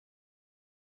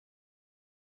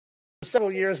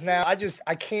several years now, I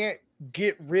can't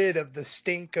get rid of the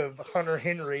stink of Hunter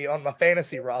Henry on my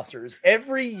fantasy rosters.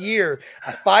 Every year,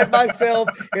 I find myself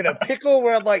in a pickle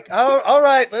where I'm like, oh, all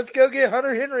right, let's go get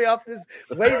Hunter Henry off this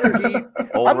waiver heap.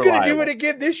 I'm going to do it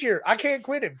again this year. I can't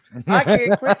quit him. I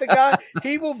can't quit the guy.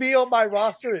 He will be on my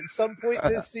roster at some point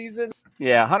this season.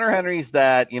 Yeah, Hunter Henry's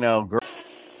that,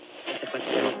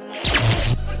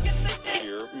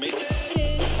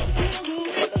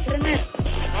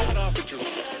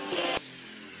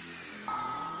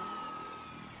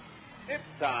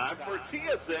 It's time for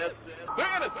TSS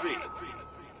Fantasy.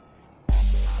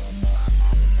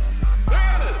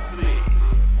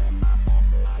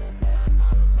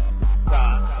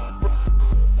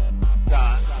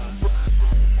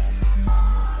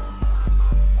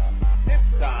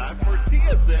 It's time for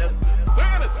TSS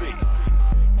Fantasy.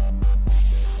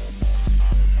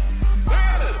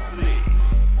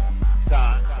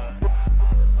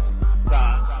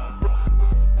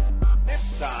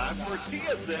 It's time for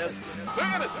TSS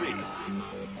Fantasy.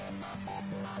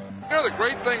 You know, the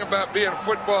great thing about being a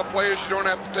football player is you don't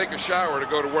have to take a shower to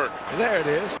go to work. There it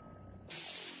is.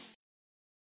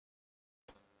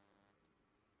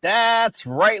 That's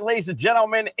right, ladies and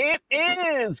gentlemen. It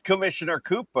is Commissioner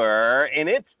Cooper, and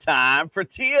it's time for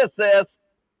TSS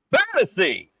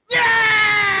Fantasy. Yeah!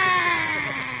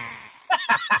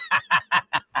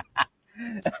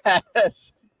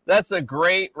 That's a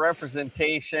great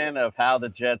representation of how the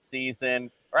Jets season,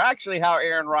 or actually how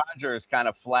Aaron Rodgers kind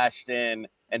of flashed in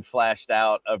and flashed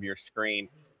out of your screen.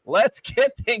 Let's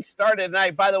get things started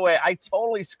tonight. By the way, I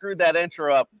totally screwed that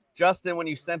intro up. Justin, when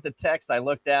you sent the text, I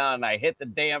looked down and I hit the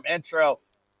damn intro.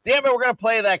 Damn it, we're going to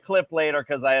play that clip later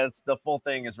because the full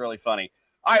thing is really funny.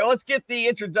 All right, well, let's get the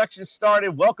introduction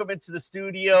started. Welcome into the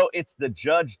studio. It's the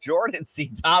Judge Jordan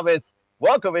C. Thomas.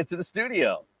 Welcome into the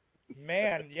studio.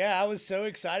 Man, yeah, I was so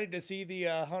excited to see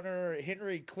the Hunter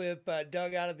Henry clip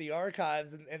dug out of the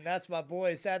archives, and that's my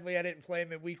boy. Sadly, I didn't play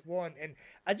him in week 1, and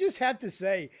I just have to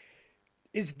say,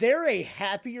 is there a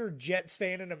happier Jets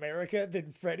fan in America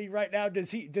than Freddie right now?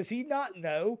 Does he not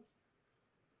know?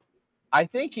 I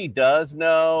think he does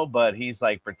know, but he's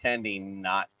like pretending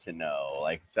not to know.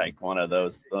 Like it's like one of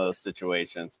those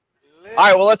situations. All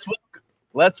right, well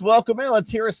let's welcome in.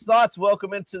 Let's hear his thoughts.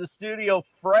 Welcome into the studio,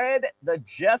 Fred the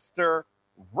Jester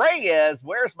Reyes.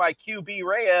 Where's my QB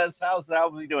Reyes? How's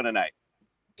he doing tonight?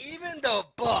 Even the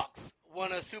Bucks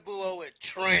won a Super Bowl with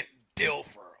Trent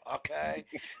Dilfer. Okay,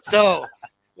 so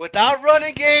without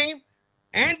running game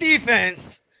and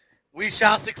defense, we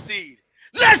shall succeed.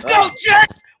 Let's go,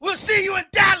 Jets! We'll see you in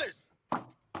Dallas.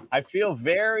 I feel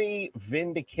very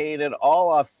vindicated all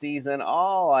off season.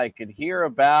 All I could hear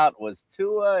about was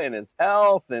Tua and his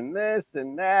health and this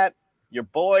and that. Your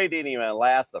boy didn't even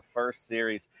last the first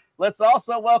series. Let's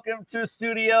also welcome to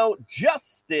studio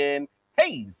Justin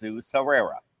Jesus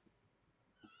Herrera.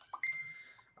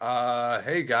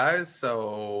 Hey guys,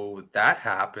 so that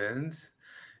happens.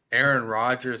 Aaron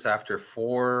Rodgers, after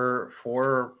four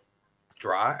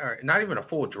drive, or not even a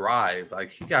full drive, like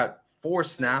he got 4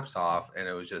 snaps off and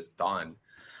it was just done.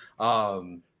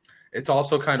 It's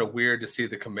also kind of weird to see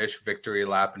the commish victory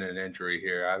lap in an injury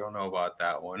here. I don't know about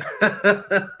that one.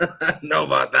 Know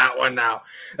about that one now.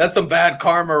 That's some bad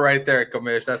karma right there,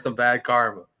 commish. That's some bad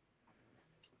karma.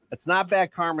 It's not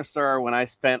bad karma, sir, when I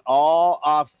spent all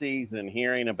offseason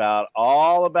hearing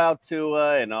all about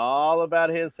Tua and all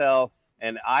about his health,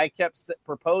 and I kept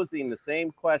proposing the same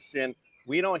question.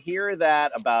 We don't hear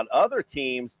that about other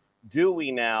teams, do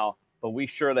we now? But we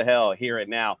sure the hell hear it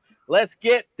now. Let's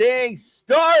get things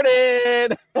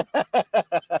started.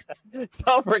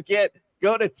 Don't forget,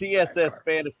 go to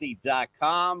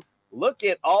tssfantasy.com. Look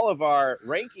at all of our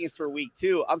rankings for week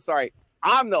 2. I'm sorry,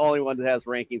 I'm the only one that has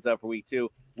rankings up for week 2.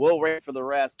 We'll rank for the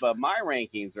rest, but my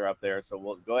rankings are up there, so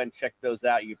we'll go ahead and check those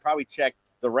out. You can probably check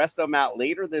the rest of them out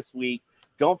later this week.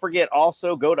 Don't forget,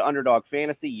 also go to Underdog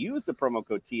Fantasy. Use the promo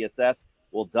code TSS.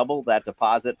 We'll double that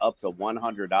deposit up to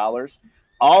 $100.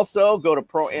 Also, go to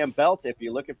Pro Am Belts. If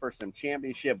you're looking for some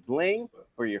championship bling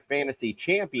for your fantasy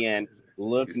champion,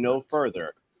 look no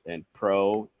further than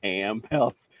Pro Am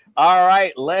Belts. All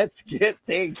right, let's get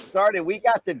things started. We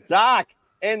got the doc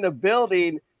in the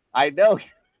building. I know,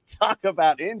 talk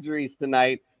about injuries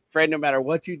tonight. Fred, no matter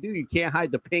what you do, you can't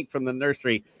hide the pink from the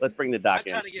nursery. Let's bring the doc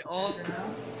in. I'm trying to get all...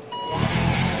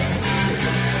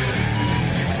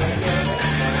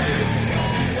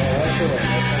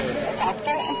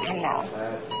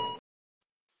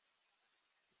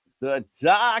 The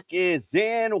doc is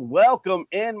in. Welcome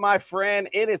in, my friend.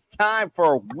 It is time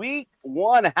for week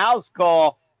 1 house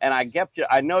call. And I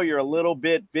know you're a little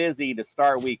bit busy to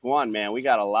start week 1, man. We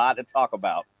got a lot to talk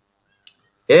about.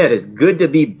 Yeah, it is good to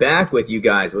be back with you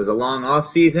guys. It was a long off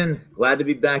season. Glad to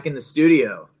be back in the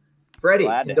studio. Freddie,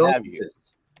 Glad to have you.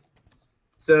 condolences.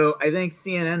 So I think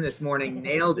CNN this morning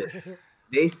nailed it.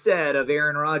 They said of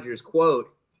Aaron Rodgers,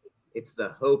 quote, "It's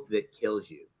the hope that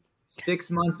kills you." 6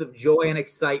 months of joy and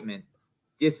excitement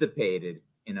dissipated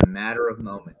in a matter of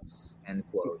moments, end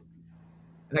quote.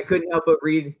 And I couldn't help but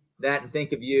read that and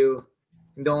think of you.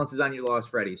 Condolences on your loss,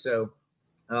 Freddie. So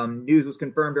news was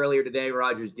confirmed earlier today.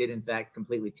 Rodgers did, in fact,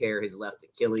 completely tear his left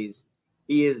Achilles.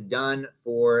 He is done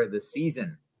for the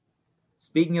season.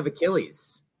 Speaking of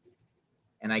Achilles,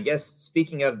 and I guess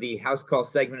speaking of the house call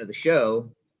segment of the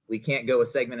show, we can't go a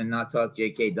segment and not talk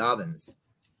J.K. Dobbins.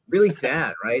 Really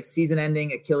sad, right?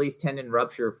 Season-ending Achilles tendon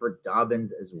rupture for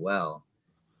Dobbins as well.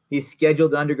 He's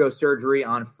scheduled to undergo surgery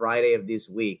on Friday of this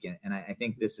week, and I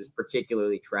think this is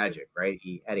particularly tragic, right?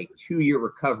 He had a 2-year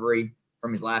recovery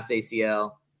from his last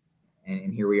ACL,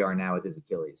 and here we are now with his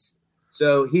Achilles.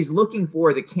 So he's looking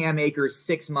for the Cam Akers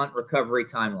 6-month recovery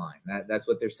timeline. That's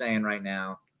what they're saying right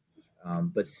now.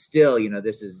 But still,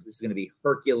 this is going to be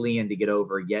Herculean to get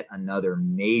over yet another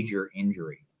major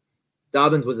injury.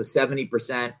 Dobbins was a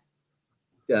 70%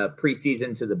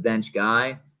 preseason to the bench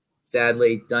guy.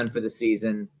 Sadly, done for the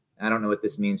season. I don't know what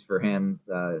this means for him.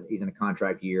 He's in a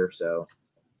contract year, so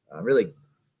really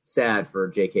sad for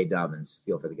J.K. Dobbins.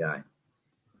 Feel for the guy.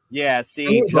 Yeah,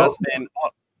 see, Justin,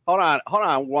 hold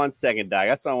on 1 second, Doug.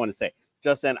 That's what I want to say.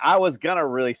 Justin, I was going to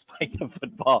really spike the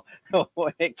football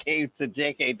when it came to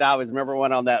J.K. Dobbins. Remember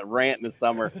when on that rant in the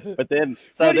summer? But then,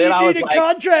 what do you need a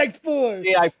contract for?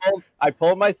 Yeah, I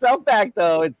pulled myself back,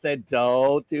 though, and said,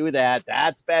 don't do that.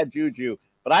 That's bad juju.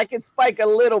 But I can spike a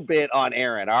little bit on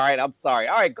Aaron. All right, I'm sorry.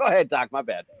 All right, go ahead, Doc. My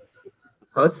bad.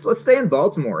 Let's stay in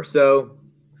Baltimore. So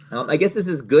I guess this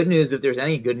is good news if there's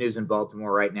any good news in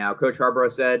Baltimore right now. Coach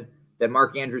Harbaugh said that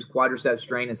Mark Andrews' quadricep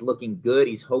strain is looking good.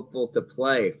 He's hopeful to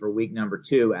play for week number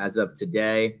 2 as of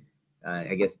today.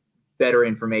 I guess better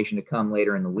information to come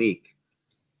later in the week.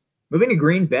 Moving to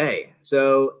Green Bay.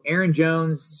 So Aaron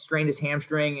Jones strained his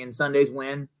hamstring in Sunday's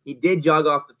win. He did jog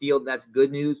off the field. That's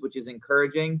good news, which is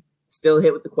encouraging. Still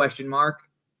hit with the question mark.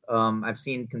 I've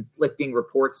seen conflicting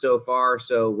reports so far,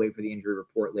 so wait for the injury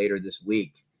report later this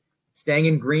week. Staying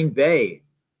in Green Bay,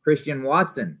 Christian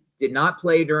Watson did not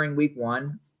play during week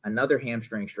 1, another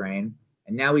hamstring strain,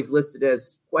 and now he's listed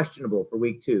as questionable for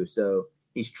week 2, so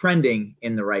he's trending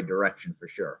in the right direction for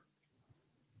sure.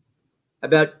 How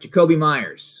about Jacoby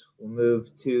Myers? We'll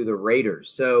move to the Raiders.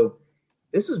 So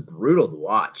this was brutal to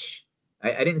watch.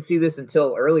 I didn't see this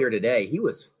until earlier today. He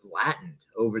was flattened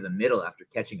over the middle after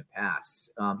catching a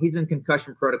pass. He's in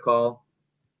concussion protocol,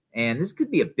 and this could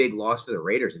be a big loss for the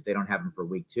Raiders if they don't have him for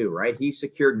week 2, right? He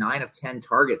secured 9 of 10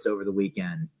 targets over the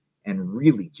weekend and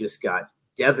really just got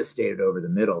devastated over the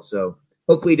middle. So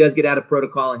hopefully he does get out of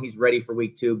protocol and he's ready for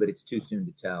week 2, but it's too soon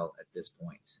to tell at this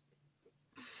point.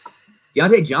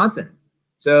 Deontay Johnson.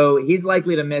 So he's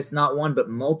likely to miss not 1, but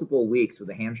multiple weeks with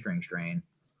a hamstring strain.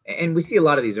 And we see a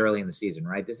lot of these early in the season,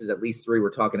 right? This is at least 3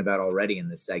 we're talking about already in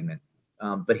this segment.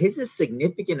 But his is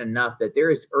significant enough that there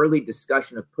is early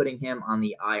discussion of putting him on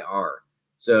the IR.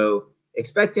 So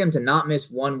expect him to not miss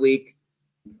 1 week,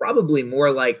 probably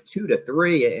more like 2 to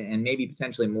 3, and maybe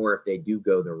potentially more if they do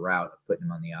go the route of putting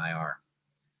him on the IR.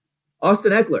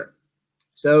 Austin Eckler.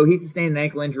 So he sustained an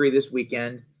ankle injury this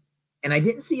weekend, and I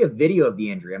didn't see a video of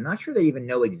the injury. I'm not sure they even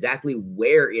know exactly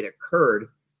where it occurred,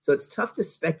 so it's tough to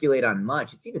speculate on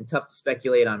much. It's even tough to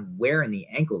speculate on where in the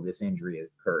ankle this injury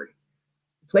occurred.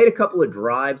 Played a couple of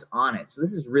drives on it, so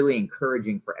this is really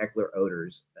encouraging for Eckler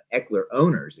owners.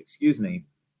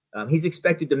 He's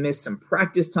expected to miss some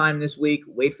practice time this week.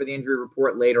 Wait for the injury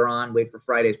report later on. Wait for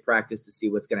Friday's practice to see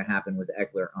what's going to happen with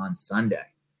Eckler on Sunday.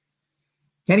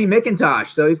 Kenny McIntosh.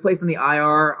 So he's placed on the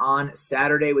IR on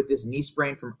Saturday with this knee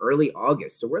sprain from early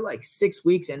August. So we're like 6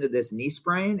 weeks into this knee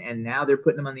sprain, and now they're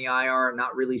putting him on the IR.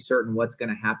 Not really certain what's going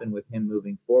to happen with him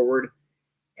moving forward.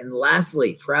 And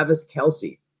lastly, Travis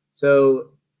Kelce.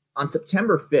 So on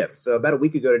September 5th, so about a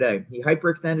week ago today, he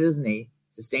hyperextended his knee,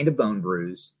 sustained a bone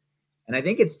bruise, and I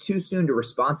think it's too soon to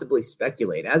responsibly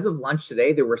speculate. As of lunch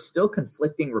today, there were still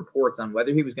conflicting reports on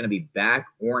whether he was going to be back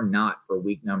or not for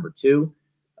week number 2.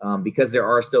 Because there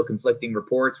are still conflicting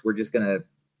reports, we're just going to,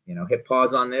 hit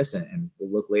pause on this and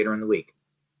we'll look later in the week.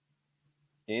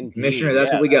 Indeed. Commissioner,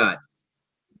 that's what we got.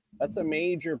 That's a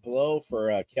major blow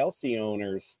for Kelce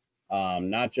owners.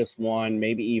 Not just 1,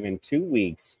 maybe even 2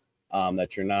 weeks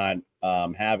that you're not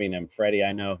having him. Freddie,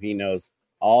 I know he knows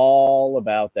all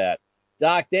about that.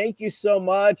 Doc, thank you so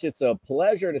much. It's a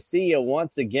pleasure to see you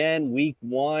once again. Week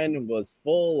 1 was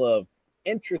full of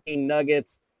interesting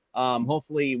nuggets.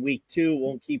 Hopefully week 2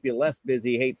 won't keep you less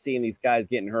busy. Hate seeing these guys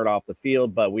getting hurt off the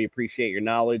field, but we appreciate your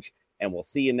knowledge, and we'll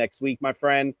see you next week, my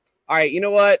friend. All right, you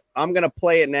know what? I'm going to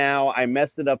play it now. I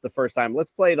messed it up the first time.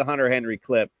 Let's play the Hunter Henry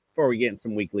clip before we get in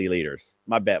some weekly leaders.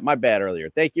 My bad earlier.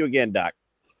 Thank you again, Doc.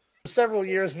 Several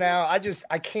years now,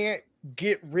 I can't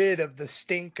get rid of the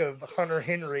stink of Hunter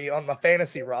Henry on my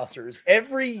fantasy rosters.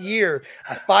 Every year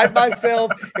I find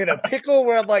myself in a pickle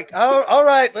where I'm like, oh, all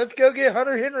right, let's go get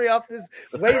Hunter Henry off this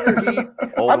waiver heap.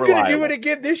 I'm going to do it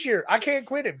again this year. I can't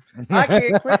quit him. I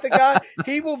can't quit the guy.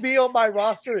 He will be on my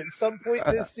roster at some point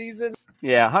this season.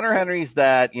 Yeah, Hunter Henry's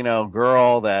that,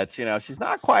 girl that, she's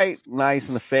not quite nice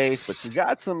in the face, but she's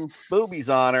got some boobies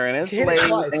on her, and it's late,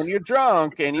 and you're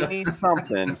drunk, and you need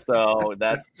something. So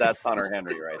that's Hunter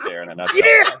Henry right there in a nutshell.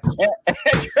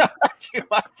 Yeah! You,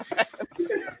 my friend.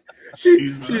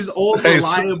 She's old,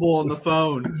 reliable on the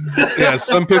phone. Yeah,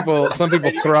 some people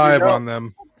thrive on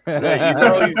them.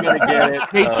 Yeah, you're going to get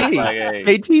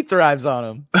it. KT thrives on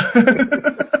them.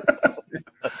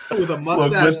 With a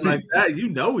mustache like that, he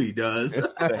does.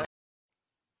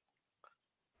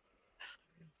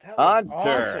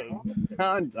 Hunter.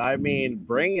 Awesome. I mean,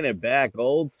 bringing it back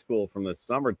old school from the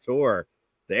summer tour.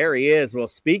 There he is. Well,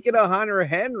 speaking of Hunter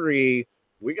Henry,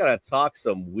 we got to talk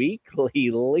some weekly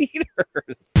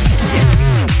leaders.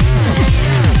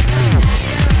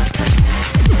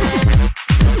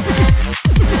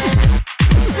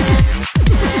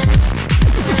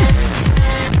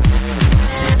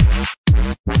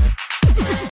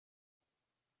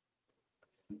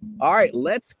 All right,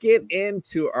 let's get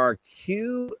into our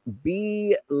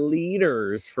QB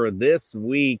leaders for this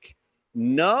week.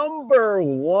 Number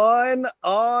 1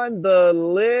 on the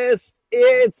list,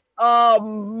 it's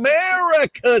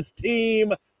America's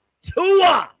team,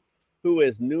 Tua, who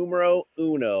is numero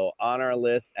uno on our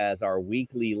list as our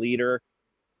weekly leader.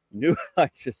 I'm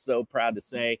just so proud to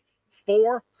say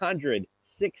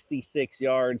 466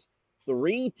 yards,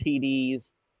 3 TDs,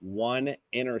 1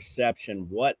 interception.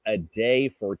 What a day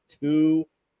for Tua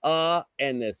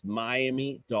and this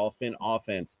Miami Dolphin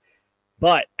offense.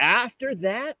 But after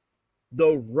that,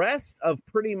 the rest of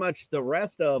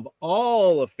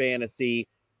all of fantasy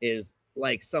is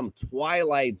like some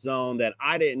twilight zone that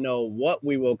I didn't know what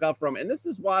we woke up from. And this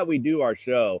is why we do our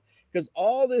show, because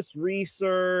all this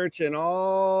research and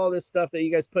all this stuff that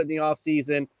you guys put in the off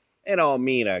season, it don't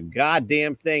mean a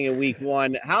goddamn thing in week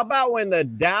 1. How about when the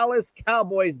Dallas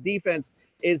Cowboys defense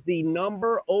is the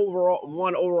number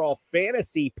 1 overall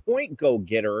fantasy point go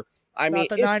getter? I mean,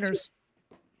 the Niners.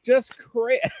 Just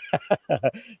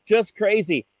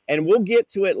crazy. And we'll get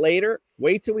to it later.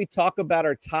 Wait till we talk about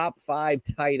our top 5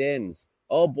 tight ends.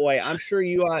 Oh boy, I'm sure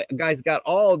you guys got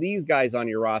all these guys on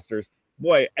your rosters.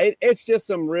 Boy, it's just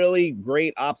some really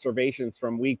great observations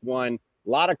from week 1. A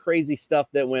lot of crazy stuff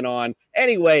that went on.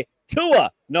 Anyway,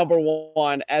 Tua, number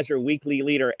 1 as your weekly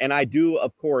leader. And I do,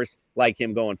 of course, like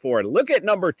him going forward. Look at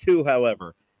number 2,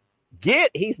 however.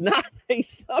 He's not a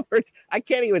summer. I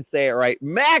can't even say it right.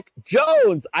 Mac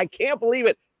Jones. I can't believe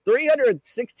it.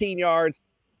 316 yards,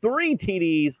 3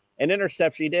 TDs, an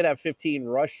interception. He did have 15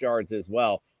 rush yards as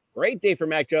well. Great day for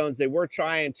Mac Jones. They were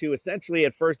trying to essentially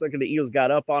at first look at the Eagles got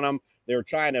up on him. They were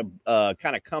trying to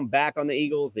kind of come back on the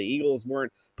Eagles. The Eagles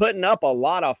weren't putting up a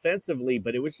lot offensively,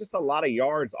 but it was just a lot of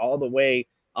yards all the way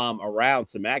around.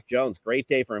 So Mac Jones, great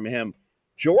day from him.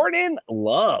 Jordan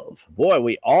Love. Boy,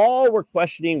 we all were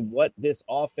questioning what this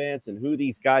offense and who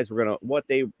these guys were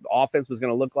offense was going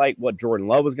to look like, what Jordan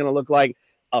Love was going to look like.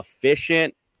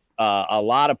 Efficient, a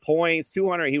lot of points,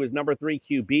 200. He was number 3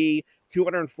 QB,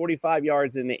 245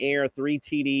 yards in the air, 3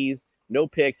 TDs, no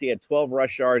picks. He had 12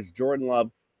 rush yards. Jordan Love,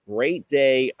 great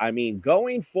day. I mean,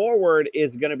 going forward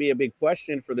is going to be a big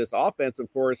question for this offense,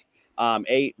 of course.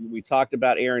 We talked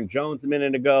about Aaron Jones a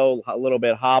minute ago, a little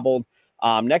bit hobbled.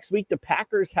 Next week, the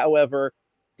Packers, however,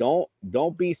 don't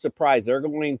be surprised. They're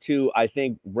going to, I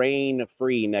think, reign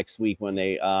free next week when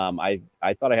they I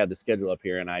thought I had the schedule up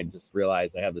here and I just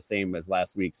realized I have the same as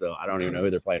last week, so I don't even know who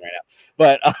they're playing right now.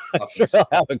 But I'm sure they'll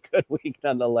have a good week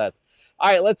nonetheless. All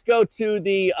right, let's go to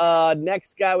the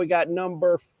next guy. We got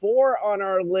number 4 on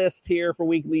our list here for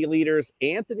weekly leaders,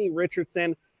 Anthony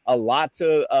Richardson. A lot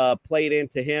to played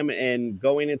into him and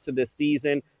going into this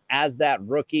season as that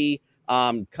rookie.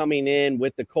 Coming in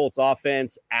with the Colts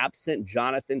offense, absent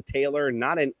Jonathan Taylor,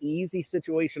 not an easy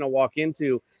situation to walk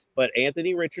into, but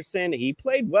Anthony Richardson, he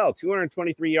played well,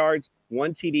 223 yards,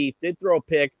 1 TD, did throw a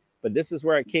pick, but this is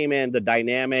where it came in, the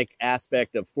dynamic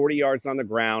aspect of 40 yards on the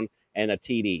ground and a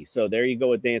TD. So there you go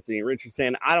with Anthony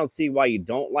Richardson. I don't see why you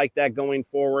don't like that going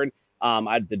forward.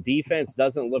 The defense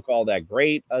doesn't look all that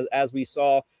great as we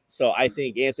saw. So I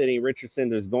think Anthony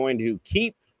Richardson is going to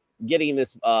keep getting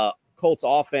this Colts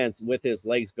offense with his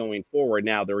legs going forward.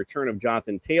 Now, the return of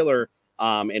Jonathan Taylor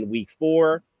in week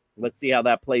 4, let's see how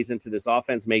that plays into this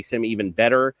offense, makes him even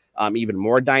better, even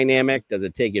more dynamic. Does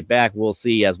it take it back? We'll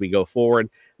see as we go forward.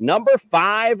 Number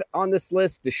 5 on this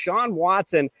list, Deshaun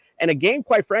Watson. And a game,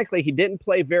 quite frankly, he didn't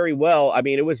play very well. I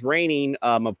mean, it was raining,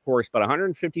 of course, but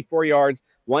 154 yards,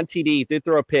 1 TD, did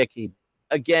throw a pick. He,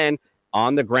 again,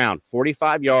 on the ground,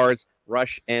 45 yards,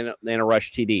 rush, and then a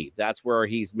rush TD. That's where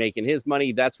he's making his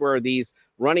money. That's where these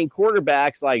running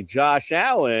quarterbacks like Josh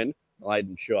Allen, well, I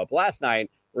didn't show up last night,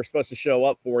 we're supposed to show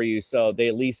up for you. So they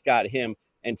at least got him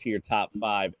into your top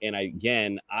 5. And I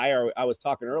was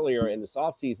talking earlier in this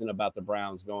offseason about the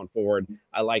Browns going forward.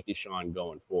 I like Deshaun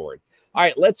going forward. All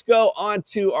right, let's go on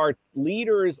to our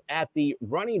leaders at the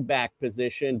running back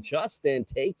position. Justin,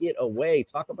 take it away.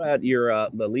 Talk about your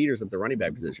the leaders at the running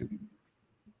back position.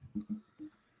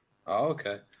 Oh,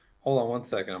 okay. Hold on one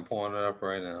second. I'm pulling it up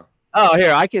right now. Oh,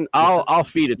 here, I'll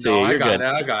feed it to you. You're good.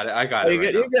 I got it.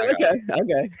 You're good.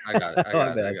 Okay. I got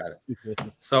it.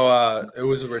 So it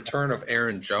was a return of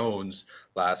Aaron Jones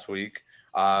last week.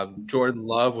 Jordan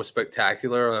Love was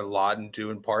spectacular, a lot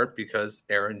due in part because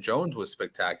Aaron Jones was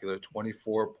spectacular,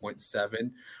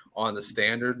 24.7 on the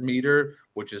standard meter,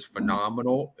 which is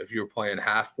phenomenal. If you were playing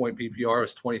half-point PPR, it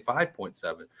was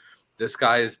 25.7. This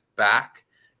guy is back,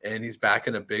 and he's back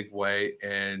in a big way.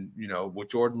 And, you know, with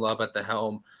Jordan Love at the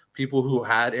helm, people who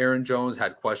had Aaron Jones,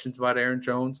 had questions about Aaron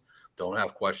Jones, don't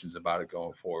have questions about it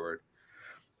going forward.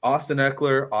 Austin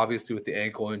Eckler, obviously with the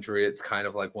ankle injury, it's kind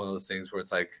of like one of those things where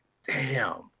it's like,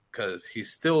 damn, because he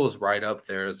still is right up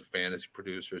there as a fantasy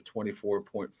producer,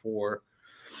 24.4.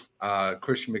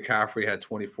 Christian McCaffrey had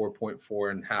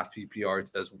 24.4 and half PPR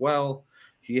as well.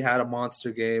 He had a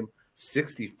monster game,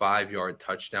 65-yard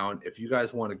touchdown. If you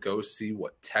guys want to go see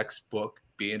what textbook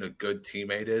being a good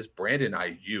teammate is, Brandon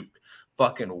Ayuk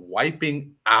fucking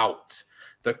wiping out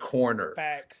the corner.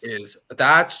 Facts.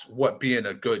 That's what being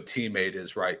a good teammate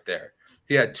is right there.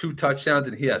 He had 2 touchdowns,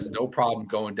 and he has no problem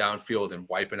going downfield and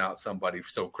wiping out somebody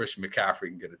so Christian McCaffrey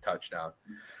can get a touchdown.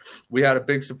 We had a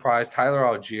big surprise. Tyler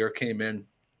Algier came in,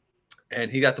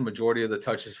 and he got the majority of the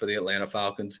touches for the Atlanta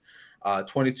Falcons,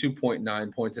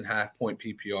 22.9 points and half-point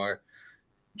PPR.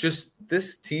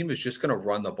 This team is just going to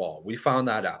run the ball. We found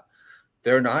that out.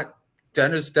 They're not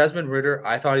Desmond Ridder,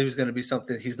 I thought he was going to be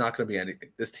something. He's not going to be anything.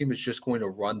 This team is just going to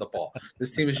run the ball.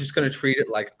 This team is just going to treat it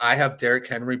like I have Derrick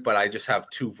Henry, but I just have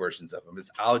 2 versions of him.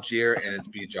 It's Algier and it's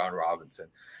Bijan Robinson.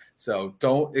 So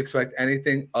don't expect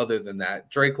anything other than that.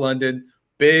 Drake London,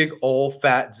 big old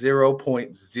fat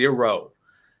 0.0.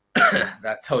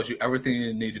 That tells you everything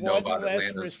you need to know about Atlanta's.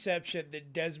 Atlanta's Reception than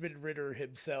Desmond Ridder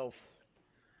himself.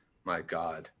 My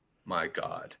God.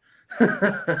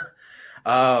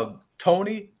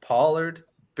 Tony Pollard,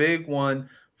 big one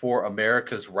for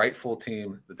America's rightful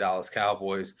team, the Dallas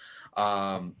Cowboys.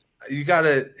 You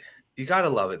gotta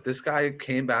love it. This guy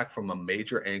came back from a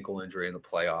major ankle injury in the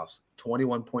playoffs,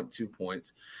 21.2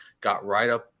 points, got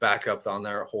back up on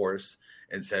their horse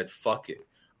and said, fuck it.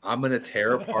 I'm going to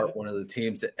tear apart one of the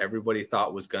teams that everybody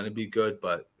thought was going to be good,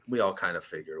 but we all kind of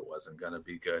figured it wasn't going to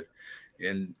be good.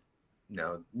 And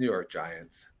New York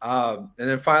Giants. And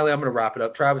then finally, I'm going to wrap it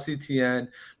up. Travis Etienne.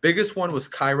 Biggest one was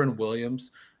Kyron Williams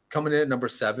coming in at number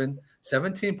 7,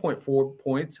 17.4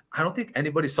 points. I don't think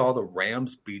anybody saw the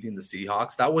Rams beating the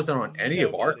Seahawks. That wasn't on any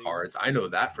of our cards. I know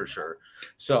that for sure.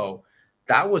 So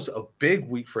that was a big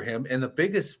week for him. And the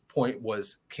biggest point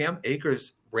was Cam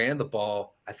Akers ran the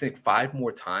ball, I think, 5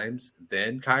 more times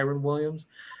than Kyron Williams.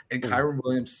 And Kyron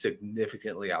Williams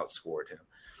significantly outscored him.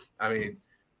 I mean,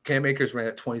 Cam Akers ran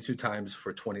it 22 times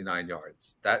for 29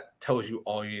 yards. That tells you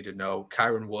all you need to know.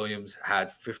 Kyron Williams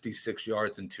had 56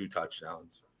 yards and 2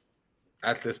 touchdowns.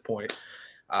 At this point,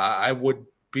 I would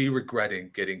be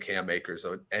regretting getting Cam Akers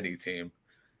on any team.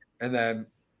 And then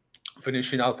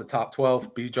finishing out the top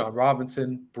 12, Bijan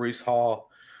Robinson, Breece Hall,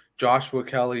 Joshua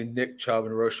Kelly, Nick Chubb,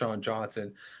 and Roschon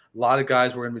Johnson. A lot of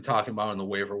guys we're going to be talking about on the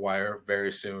waiver wire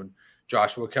very soon.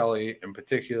 Joshua Kelly in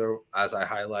particular, as I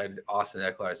highlighted, Austin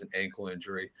Eckler has an ankle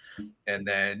injury. And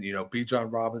then,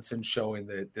 Bijan Robinson showing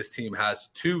that this team has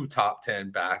 2 top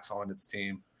 10 backs on its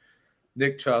team.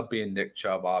 Nick Chubb being Nick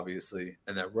Chubb, obviously.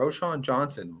 And then Roschon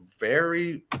Johnson,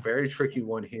 very, very tricky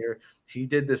one here. He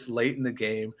did this late in the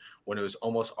game when it was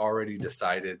almost already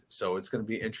decided. So it's going to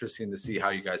be interesting to see how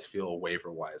you guys feel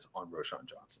waiver-wise on Roschon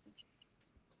Johnson.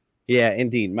 Yeah,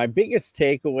 indeed. My biggest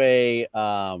takeaway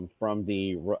from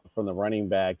the running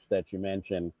backs that you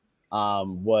mentioned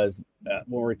was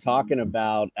when we're talking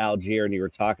about Algier and you were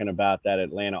talking about that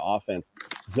Atlanta offense,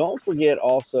 don't forget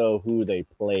also who they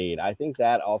played. I think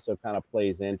that also kind of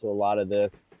plays into a lot of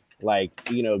this. like,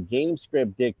 game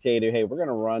script dictated, hey, we're going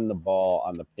to run the ball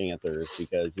on the Panthers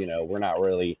because, we're not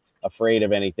really afraid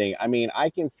of anything. I mean, I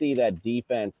can see that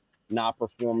defense not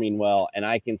performing well, and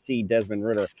I can see Desmond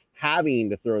Ridder having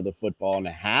to throw the football and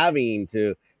having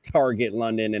to target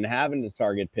London and having to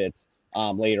target Pitts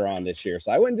later on this year.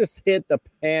 So I wouldn't just hit the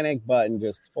panic button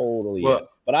just totally. Well,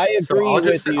 but I agree so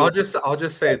with you. I'll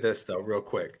just say this though, real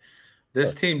quick.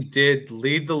 This team did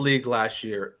lead the league last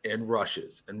year in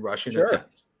rushes and rushing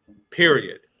attempts.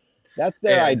 Period. That's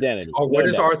their identity. What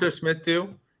does Arthur Smith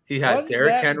do? He had Runs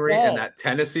Derrick that Henry ball. and that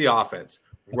Tennessee offense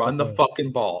run the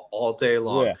fucking ball all day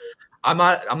long. Yeah. I'm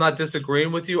not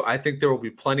disagreeing with you. I think there will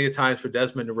be plenty of times for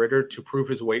Desmond Ridder to prove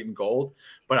his weight in gold,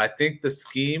 but I think the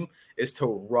scheme is to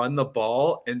run the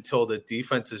ball until the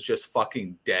defense is just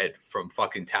fucking dead from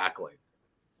fucking tackling.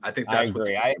 I think that's what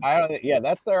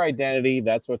that's their identity.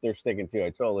 That's what they're sticking to. I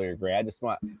totally agree.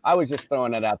 I was just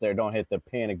throwing it out there. Don't hit the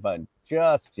panic button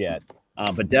just yet,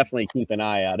 but definitely keep an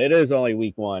eye out. It is only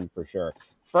week 1 for sure.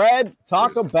 Fred,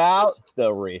 talk about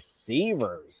the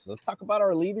receivers. Let's talk about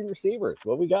our leading receivers.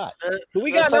 What we got? Who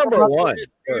we got number 1?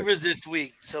 Receivers this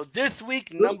week. So this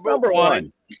week, number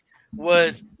one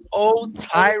was old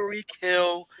Tyreek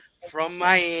Hill from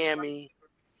Miami,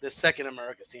 the second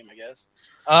America's team, I guess.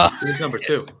 Who's number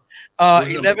 2?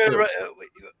 11.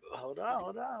 Hold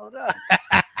on.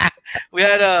 We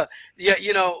had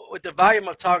with the volume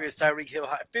of targets, Tyreek Hill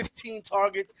had 15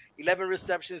 targets, 11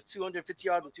 receptions, 250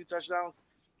 yards, and 2 touchdowns.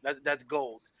 That's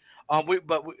gold.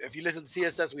 But if you listen to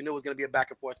CSS, we knew it was going to be a back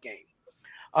and forth game.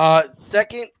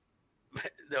 Second,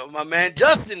 my man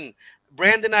Justin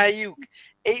Brandon Ayuk,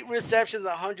 8 receptions,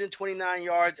 129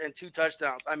 yards, and 2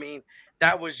 touchdowns. I mean,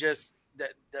 that was just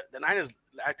the Niners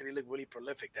actually looked really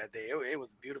prolific that day. It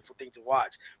was a beautiful thing to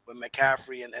watch with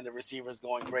McCaffrey and the receivers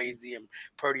going crazy and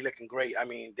Purdy looking great. I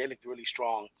mean, they looked really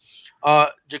strong.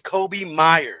 Jacoby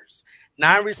Myers,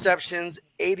 9 receptions,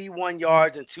 81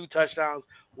 yards, and 2 touchdowns.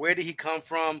 Where did he come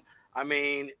from? I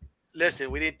mean,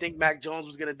 listen, we didn't think Mac Jones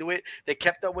was going to do it. They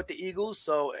kept up with the Eagles,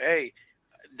 so, hey,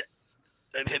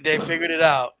 they figured it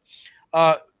out.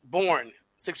 Bourne,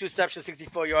 6 receptions,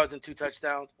 64 yards, and 2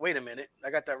 touchdowns. Wait a minute.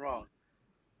 I got that wrong.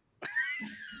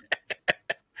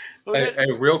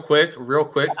 Hey, real quick.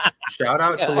 Shout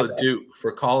out to LeDuc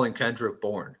for calling Kendrick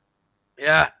Bourne.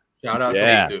 Yeah. Shout out to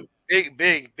LeDuc.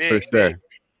 Big. For sure. Big.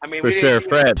 I mean, for sure,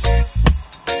 Fred.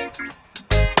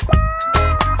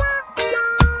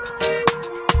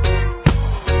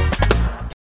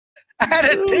 I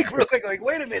had to think real quick. Like,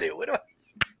 wait a minute. What do I?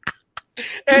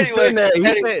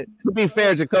 Anyway, to be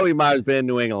fair, Jacoby Myers has been in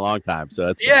New England a long time, so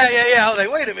that's yeah. I was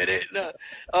like, wait a minute.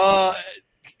 No.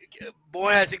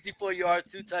 Bourne had 64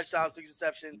 yards, 2 touchdowns, 6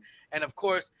 receptions, and of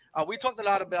course, we talked a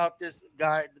lot about this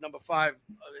guy, the number 5,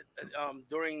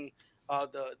 during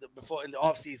before in the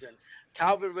offseason.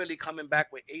 Calvin really coming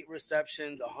back with 8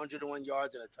 receptions, 101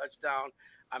 yards, and a touchdown.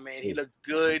 I mean, he looked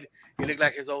good. He looked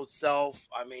like his old self.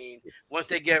 I mean, once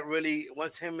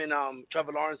him and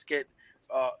Trevor Lawrence get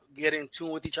in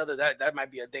tune with each other, that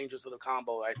might be a dangerous little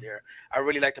combo right there. I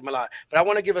really liked him a lot. But I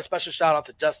want to give a special shout out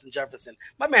to Justin Jefferson.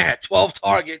 My man had 12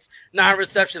 targets, 9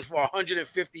 receptions for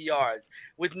 150 yards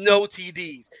with no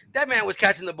TDs. That man was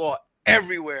catching the ball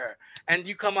everywhere. And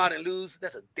you come out and lose,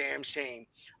 that's a damn shame.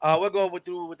 We'll go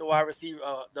through with the wide receiver,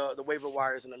 the waiver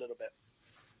wires in a little bit.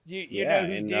 You know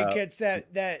who did catch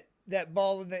that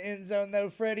ball in the end zone though,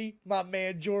 Freddie? My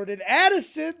man Jordan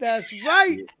Addison. That's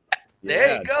right.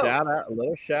 There you go. A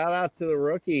little shout out to the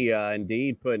rookie.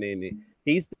 Indeed, putting in.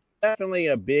 He's definitely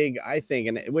a big, I think,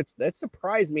 and that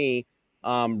surprised me.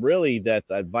 Really, that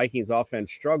the Vikings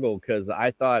offense struggled because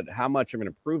I thought how much of an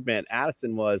improvement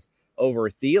Addison was over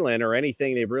Thielen or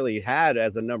anything they've really had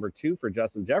as a number 2 for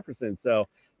Justin Jefferson. So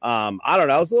I don't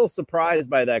know. I was a little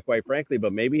surprised by that, quite frankly.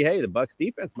 But maybe, hey, the Bucs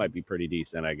defense might be pretty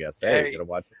decent. I guess. Hey, you gotta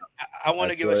watch out. I want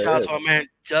to give a shout out to our man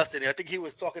Justin. I think he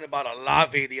was talking about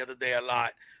Olave the other day a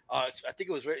lot. I think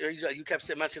it was you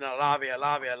kept mentioning Olave,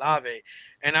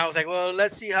 and I was like, well,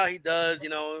 let's see how he does.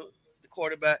 The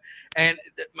quarterback, and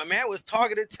my man was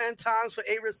targeted 10 times for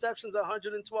 8 receptions,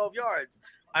 112 yards.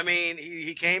 I mean,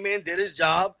 he came in, did his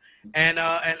job, and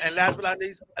last but not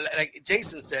least, like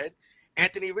Jason said,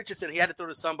 Anthony Richardson, he had to throw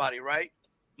to somebody, right?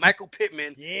 Michael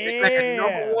Pittman, like a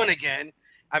number 1 again.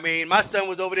 I mean, my son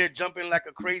was over there jumping like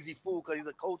a crazy fool because he's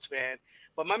a Colts fan.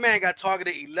 But my man got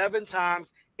targeted 11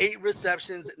 times, 8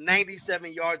 receptions,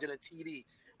 97 yards, and a TD.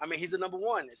 I mean, he's the number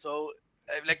 1. So,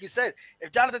 like you said,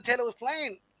 if Jonathan Taylor was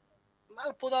playing, he might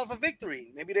have pulled off a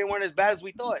victory. Maybe they weren't as bad as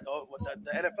we thought or what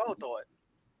the NFL thought.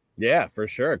 Yeah, for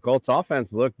sure. Colts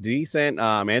offense looked decent.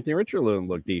 Anthony Richardson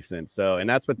looked decent. So, and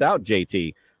that's without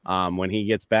JT. When he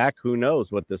gets back, who knows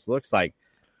what this looks like.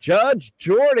 Judge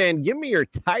Jordan, give me your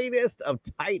tightest of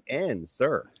tight ends,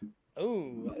 sir.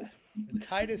 Oh, the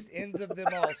tightest ends of them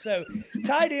all. So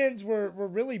tight ends were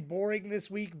really boring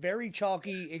this week. Very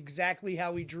chalky, exactly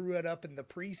how we drew it up in the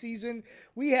preseason.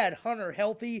 We had Hunter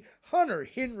healthy. Hunter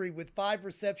Henry with 5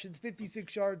 receptions,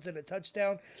 56 yards, and a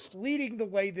touchdown, leading the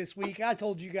way this week. I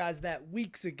told you guys that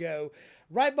weeks ago.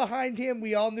 Right behind him,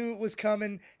 we all knew it was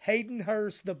coming. Hayden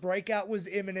Hurst, the breakout was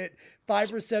imminent.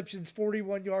 5 receptions,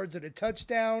 41 yards, and a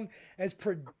touchdown. As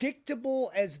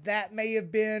predictable as that may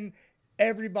have been,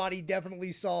 everybody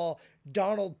definitely saw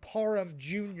Donald Parham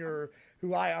Jr.,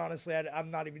 who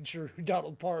I'm not even sure who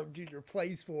Donald Parham Jr.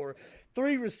 plays for.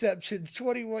 3 receptions,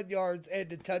 21 yards,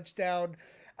 and a touchdown.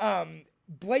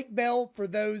 Blake Bell, for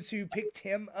those who picked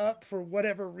him up for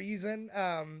whatever reason,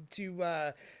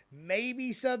 to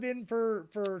maybe sub in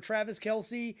for Travis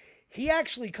Kelce, he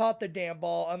actually caught the damn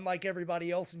ball, unlike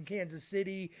everybody else in Kansas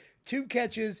City. 2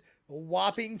 catches, a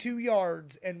whopping 2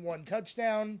 yards, and 1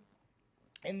 touchdown.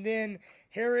 And then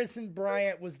Harrison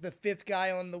Bryant was the 5th guy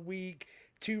on the week,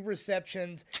 2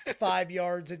 receptions, 5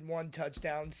 yards, and 1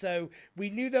 touchdown. So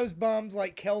we knew those bums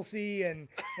like Kelce and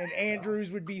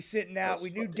Andrews would be sitting out.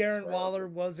 We knew Darren Waller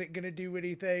wasn't going to do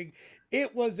anything.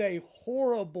 It was a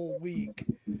horrible week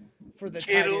for the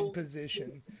tight end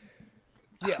position.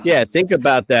 Yeah, think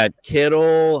about that.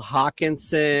 Kittle,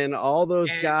 Hawkinson, all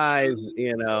those guys,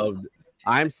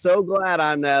 I'm so glad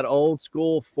I'm that old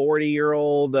school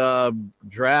 40-year-old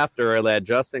drafter that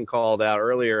Justin called out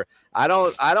earlier. I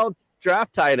don't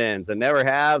draft tight ends. I never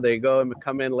have. They go and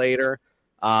come in later.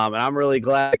 And I'm really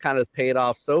glad it kind of paid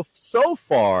off so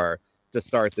far to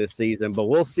start this season. But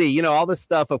we'll see. All this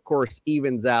stuff, of course,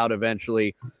 evens out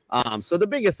eventually. So the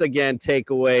biggest, again,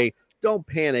 takeaway, don't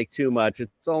panic too much.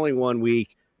 It's only 1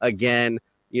 week. Again,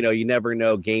 you never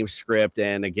know, game script,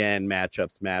 and again,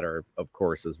 matchups matter, of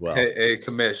course, as well. Hey,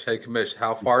 Commish,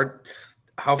 how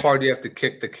far do you have to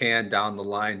kick the can down the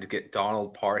line to get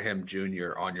Donald Parham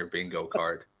Jr. on your bingo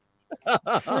card?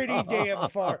 Pretty damn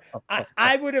far.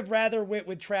 I would have rather went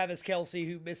with Travis Kelce,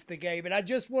 who missed the game. And I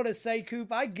just want to say,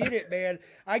 Coop, I get it, man.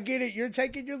 I get it. You're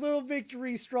taking your little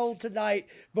victory stroll tonight,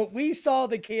 but we saw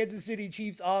the Kansas City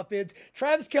Chiefs offense.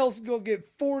 Travis Kelce's going to get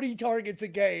 40 targets a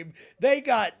game. They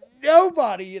got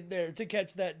nobody in there to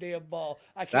catch that damn ball.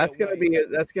 That's gonna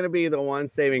be the one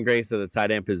saving grace of the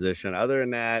tight end position. Other than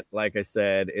that, like I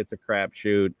said, it's a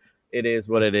crapshoot. It is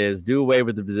what it is. Do away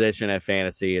with the position at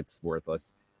fantasy. It's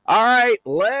worthless. All right,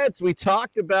 we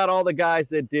talked about all the guys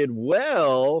that did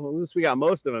well. At least we got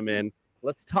most of them in.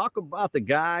 Let's talk about the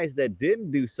guys that didn't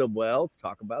do so well. Let's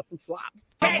talk about some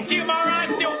flops. Can't you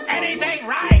morons do anything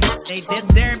right? They did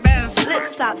their best. Flip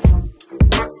flops.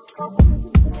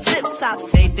 Flip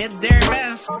flops. They did their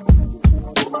best.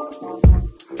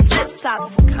 Flip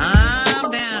flops. Calm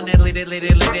down, diddly diddly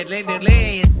diddly diddly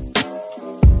diddly.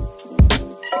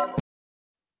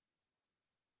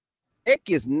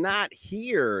 Nick is not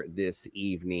here this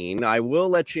evening. I will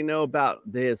let you know about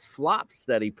his flops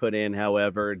that he put in,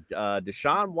 however.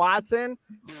 Deshaun Watson,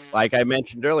 like I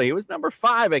mentioned earlier, he was number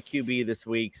 5 at QB this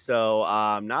week, so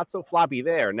not so floppy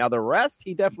there. Now, the rest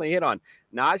he definitely hit on.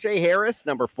 Najee Harris,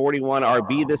 number 41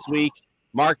 RB this week.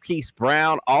 Marquise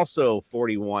Brown, also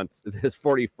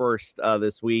 41st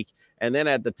this week. And then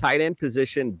at the tight end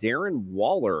position, Darren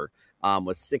Waller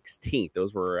was 16th.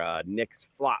 Those were Nick's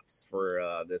flops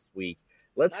for this week.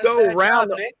 Let's go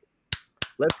around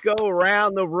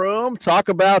the room. Talk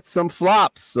about some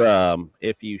flops,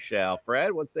 if you shall.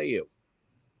 Fred, what say you?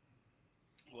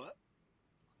 What?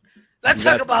 Let's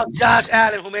talk about Josh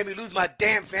Allen, who made me lose my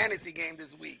damn fantasy game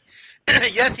this week.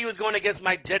 Yes, he was going against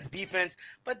my Jets defense,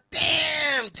 but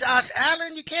damn, Josh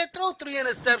Allen, you can't throw 3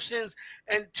 interceptions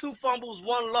and 2 fumbles,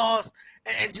 1 loss,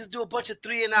 and just do a bunch of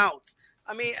 3 and outs.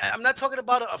 I mean, I'm not talking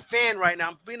about a fan right now.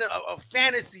 I'm being a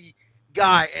fantasy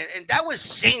guy, and that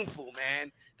was shameful,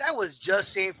 man. That was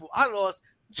just shameful. I lost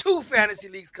 2 fantasy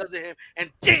leagues because of him,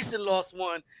 and Jason lost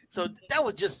 1. So that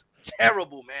was just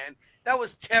terrible, man. That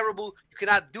was terrible. You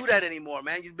cannot do that anymore,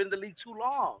 man. You've been in the league too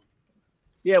long.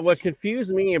 Yeah, what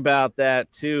confused me about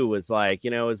that, too, was like,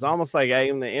 it was almost like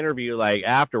in the interview, like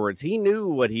afterwards, he knew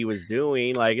what he was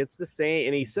doing. Like, it's the same.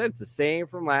 And he said it's the same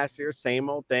from last year,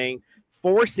 same old thing.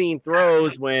 Forcing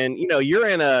throws when, you're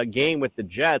in a game with the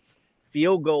Jets,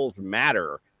 field goals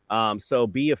matter. So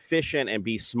be efficient and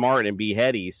be smart and be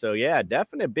heady. So, yeah,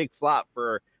 definite big flop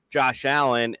for Josh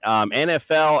Allen,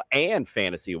 NFL and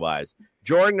fantasy-wise.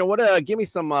 Jordan, give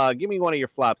me one of your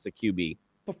flops at QB.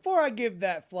 Before I give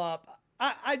that flop,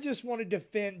 I just want to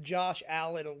defend Josh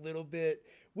Allen a little bit.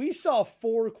 We saw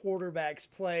 4 quarterbacks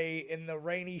play in the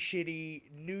rainy, shitty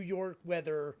New York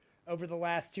weather over the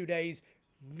last 2 days.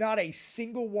 not a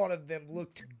single one of them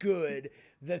looked good.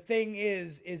 The thing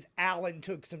is Allen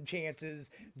took some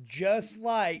chances just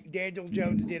like Daniel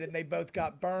Jones did, and they both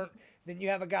got burnt. Then you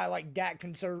have a guy like Dak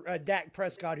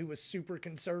Prescott, who was super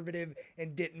conservative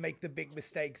and didn't make the big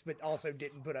mistakes, but also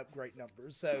didn't put up great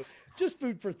numbers. So just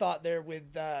food for thought there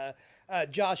with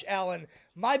Josh Allen.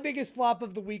 My biggest flop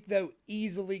of the week, though,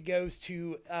 easily goes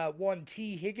to one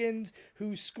T. Higgins,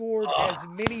 who scored as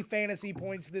many fantasy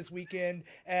points this weekend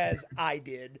as I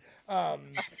did.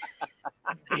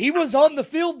 He was on the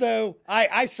field, though.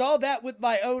 I saw that with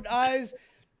my own eyes.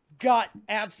 Got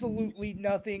absolutely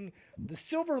nothing. The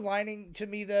silver lining to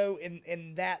me, though,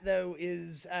 in that, though,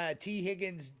 is T.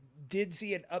 Higgins did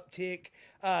see an uptick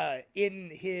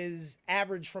in his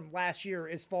average from last year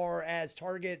as far as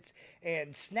targets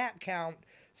and snap count.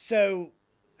 So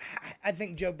I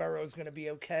think Joe Burrow is going to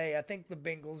be okay. I think the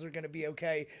Bengals are going to be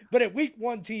okay. But at week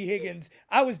 1, T. Higgins,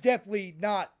 I was definitely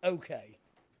not okay.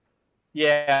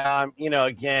 Yeah,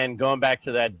 again, going back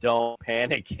to that don't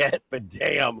panic yet, but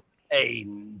damn, a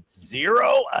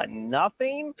 0, a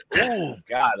nothing? Oh,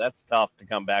 God, that's tough to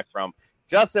come back from.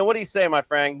 Justin, what do you say, my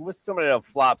friend? What's some of the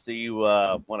flops that you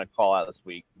want to call out this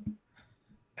week?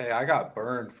 Hey, I got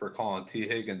burned for calling T.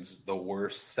 Higgins the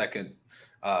worst second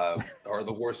or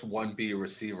the worst 1B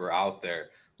receiver out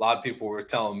there. A lot of people were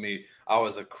telling me I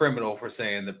was a criminal for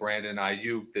saying that Brandon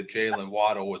Ayuk, that Jalen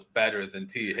Waddle was better than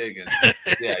T. Higgins.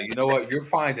 Yeah, you know what? You're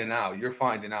finding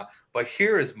out. But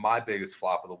here is my biggest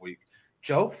flop of the week.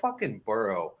 Joe fucking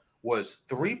Burrow was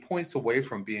 3 points away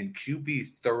from being QB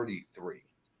 33.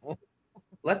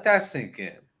 Let that sink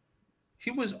in. He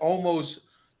was almost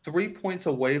 3 points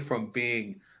away from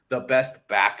being the best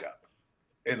backup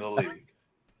in the league.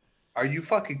 Are you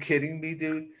fucking kidding me,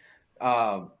 dude?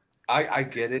 I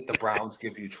get it. The Browns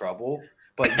give you trouble,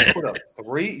 but you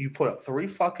put up three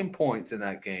fucking points in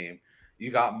that game.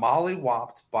 You got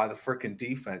molly-whopped by the freaking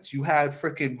defense. You had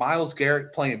freaking Myles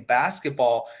Garrett playing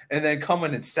basketball and then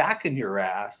coming and sacking your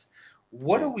ass.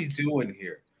 What are we doing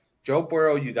here? Joe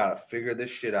Burrow, you got to figure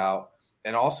this shit out.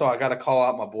 And also, I got to call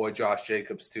out my boy Josh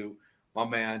Jacobs, too. My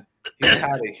man, he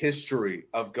had a history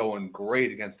of going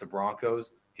great against the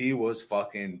Broncos. He was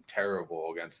fucking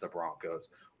terrible against the Broncos.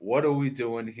 What are we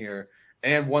doing here?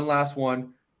 And one last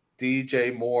one,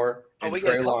 DJ Moore and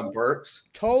Treylon Burks.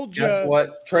 Told you. Guess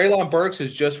what? Treylon Burks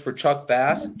is just for Chuck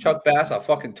Bass. Chuck Bass, I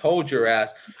fucking told your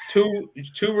ass. Two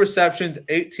receptions,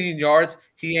 18 yards.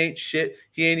 He ain't shit.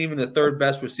 He ain't even the third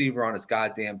best receiver on his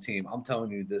goddamn team. I'm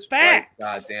telling you this right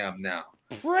goddamn now.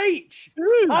 Preach.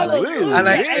 Hallelujah. I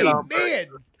like Treylon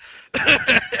Burks.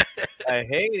 I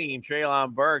hate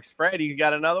Treylon Burks. Freddie, you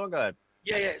got another one? Go ahead.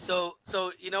 Yeah. So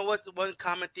you know what's one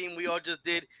common theme we all just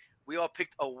did? We all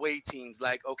picked away teams.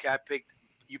 Like, okay,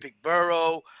 you picked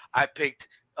Burrow. I picked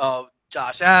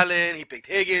Josh Allen. He picked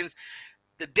Higgins.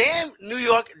 The damn New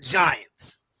York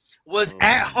Giants was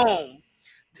at home.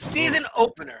 The season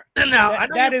opener. Now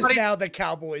that is now the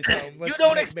Cowboys' home. You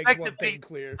don't expect to beat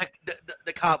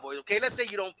the Cowboys. Okay, let's say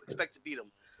you don't expect to beat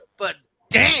them, but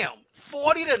damn,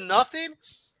 40-0.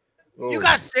 You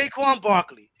got Saquon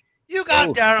Barkley. You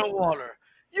got Darren Waller.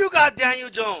 You got Daniel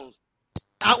Jones.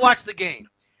 I watched the game,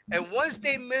 and once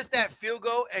they missed that field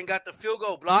goal and got the field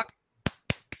goal block,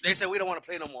 they said we don't want to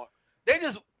play no more.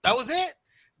 That was it.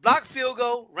 Blocked field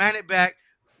goal, ran it back.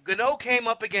 Gano came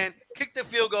up again, kicked the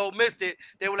field goal, missed it.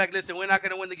 They were like, listen, we're not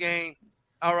going to win the game.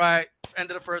 All right, end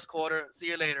of the first quarter. See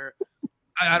you later.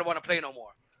 I don't want to play no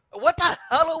more. What the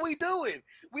hell are we doing?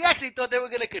 We actually thought they were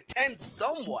going to contend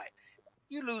somewhat.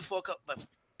 You lose for a couple, but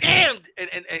damn.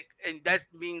 And that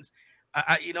means,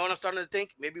 you know what I'm starting to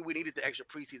think? Maybe we needed the extra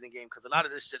preseason game because a lot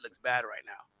of this shit looks bad right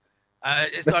now.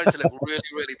 It's starting to look really,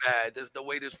 really bad, the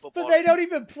way this football. But they don't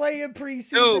even play in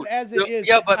preseason as it is.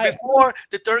 Yeah, but before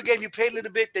the third game, you played a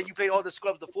little bit, then you played all the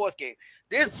scrubs the fourth game.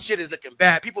 This shit is looking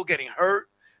bad. People getting hurt.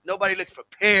 Nobody looks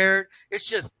prepared. It's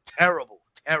just terrible,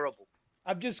 terrible.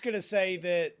 I'm just going to say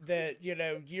that, you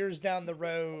know, years down the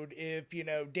road, if, you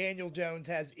know, Daniel Jones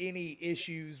has any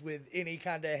issues with any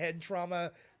kind of head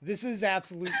trauma, this is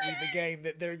absolutely the game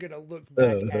that they're going to look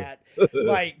back at.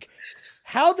 Like,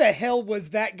 how the hell was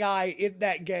that guy in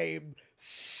that game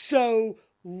so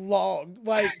long?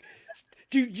 Like,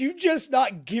 do you just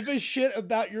not give a shit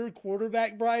about your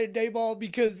quarterback, Brian Daboll?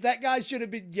 Because that guy should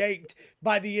have been yanked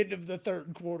by the end of the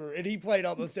third quarter, and he played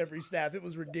almost every snap. It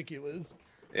was ridiculous.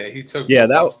 Yeah, he took that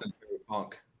was into the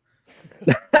funk.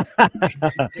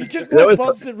 He took more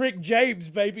bumps than Rick James,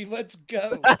 baby. Let's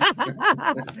go.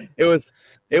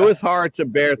 It was hard to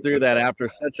bear through that after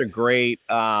such a great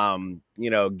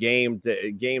games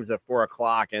at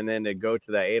 4:00 and then to go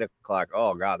to that 8:00.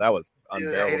 Oh God, that was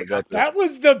unbearable to go through. That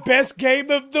was the best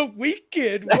game of the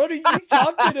weekend. What are you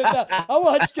talking about? I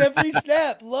watched every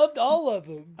snap, loved all of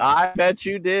them. I bet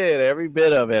you did, every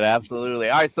bit of it. Absolutely.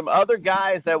 All right, some other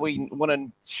guys that we want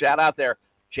to shout out there.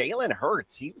 Jalen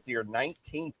Hurts, he was your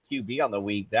 19th QB on the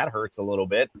week. That hurts a little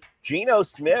bit. Geno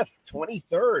Smith,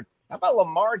 23rd. How about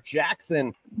Lamar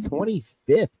Jackson,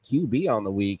 25th QB on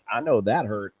the week? I know that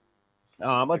hurt.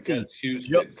 Let's see.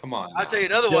 Houston. Come on. I'll tell you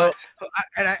another one.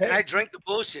 And I drank the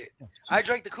bullshit. I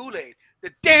drank the Kool-Aid.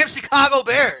 The damn Chicago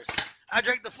Bears. I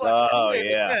drank the fucking Kool-Aid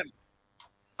with them.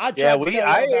 I tried to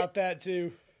tell you about that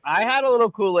too. I had a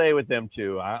little Kool-Aid with them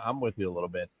too. I'm with you a little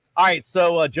bit. All right,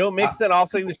 so Joe Mixon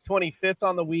also, he was 25th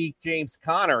on the week. James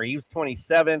Conner, he was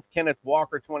 27th. Kenneth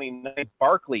Walker, 29th.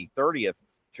 Barkley, 30th.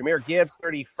 Jahmyr Gibbs,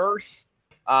 31st.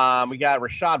 We got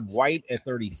Rashad White at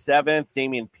 37th.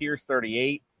 Damian Pierce,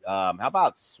 38th. How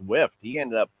about Swift? He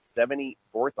ended up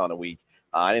 74th on the week.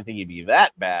 I didn't think he'd be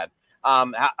that bad.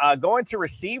 Going to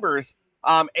receivers,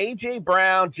 A.J.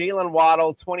 Brown, Jalen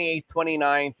Waddle, 28th,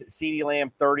 29th, CeeDee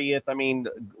Lamb, 30th. I mean,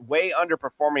 way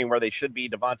underperforming where they should be.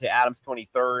 Devontae Adams,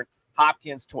 23rd.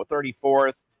 Hopkins,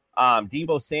 34th.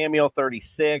 Deebo Samuel,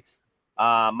 36th.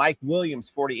 Mike Williams,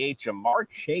 48th. Jamar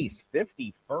Chase,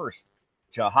 51st.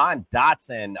 Jahan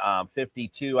Dotson,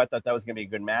 52. I thought that was going to be a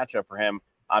good matchup for him.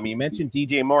 You mentioned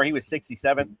DJ Moore. He was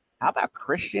 67th. How about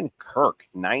Christian Kirk,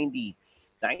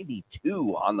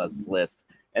 92 on this list?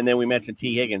 And then we mentioned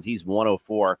T. Higgins. He's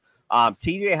 104.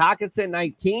 TJ Hawkinson,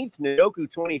 19th. Njoku,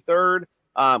 23rd.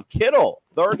 Kittle,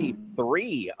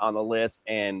 33 on the list.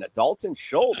 And Dalton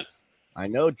Schultz, I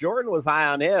know Jordan was high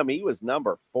on him. He was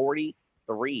number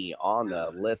 43 on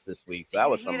the list this week. So that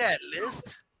was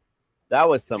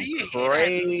some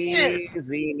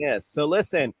craziness. So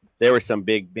listen, there were some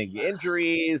big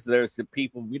injuries. There's some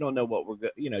people we don't know what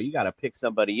you got to pick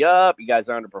somebody up. You guys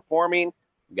are underperforming.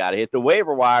 You got to hit the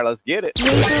waiver wire. Let's get it.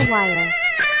 Waiver wire.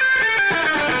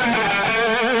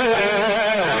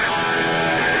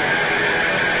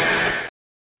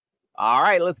 All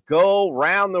right, let's go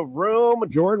around the room.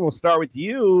 Jordan, we'll start with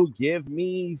you. Give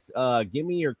me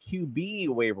your QB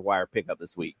waiver wire pickup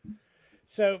this week.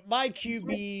 So my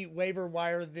QB waiver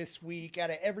wire this week,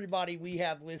 out of everybody we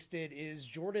have listed, is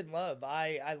Jordan Love.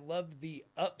 I love the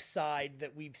upside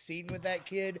that we've seen with that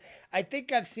kid. I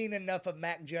think I've seen enough of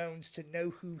Mac Jones to know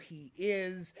who he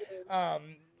is. The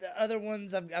other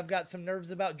ones I've got some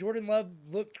nerves about. Jordan Love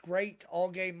looked great all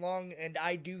game long, and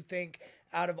I do think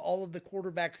out of all of the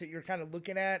quarterbacks that you're kind of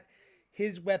looking at,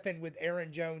 his weapon with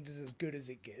Aaron Jones is as good as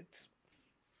it gets.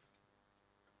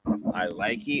 I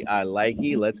like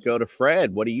it. Let's go to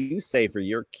Fred. What do you say for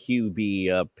your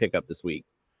QB pickup this week?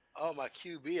 Oh, my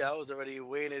QB. I was already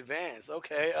way in advance.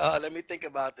 Okay, let me think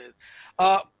about this.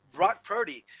 Brock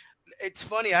Purdy. It's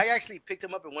funny. I actually picked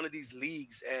him up in one of these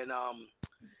leagues, and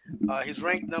he's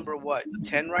ranked number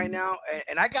 10 right now,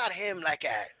 and I got him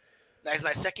as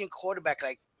my second quarterback,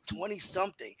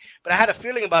 20-something. But I had a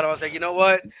feeling about him. I was like, you know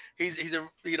what?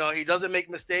 He doesn't make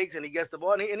mistakes, and he gets the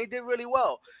ball, and he did really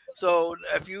well. So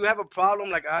if you have a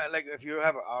problem, if you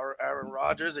have Aaron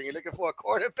Rodgers and you're looking for a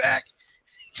quarterback,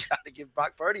 try to give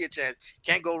Brock Purdy a chance.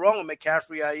 Can't go wrong with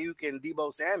McCaffrey, Ayuk, and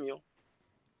Deebo Samuel.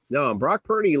 No, Brock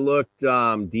Purdy looked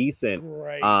decent.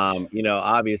 Great.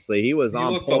 Obviously he was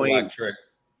on point. Electric.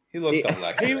 He looked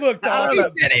electric. He looked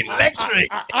awesome. Electric.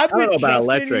 I'm with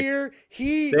Justin here.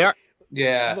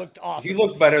 Yeah, looked awesome. He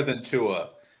looked better than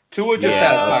Tua. Tua just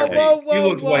has Tyreek. He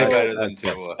looked way better than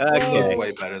Tua. Okay. He looked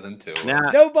way better than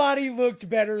Tua. Nobody looked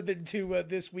better than Tua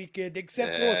this weekend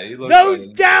except for those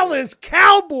Dallas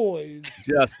Cowboys.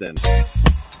 Justin.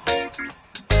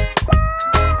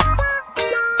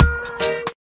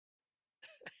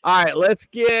 All right, let's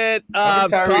get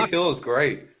Tyreek Hill is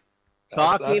great.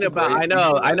 Talking about, I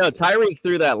know. Tyreek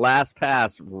threw that last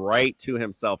pass right to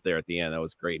himself there at the end. That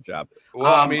was a great job.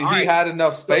 Well, he had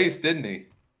enough space, didn't he?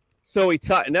 So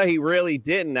no, he really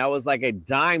didn't. That was like a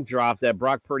dime drop that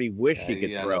Brock Purdy wished he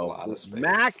could throw.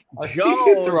 Mac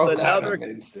Jones,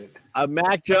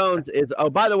 Mac Jones is. Oh,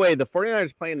 by the way, the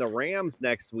 49ers playing the Rams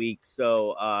next week.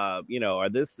 So,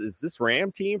 is this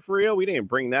Ram team for real? We didn't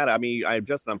bring that up.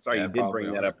 Justin, I'm sorry you did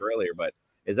bring that up earlier, but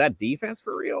is that defense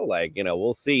for real?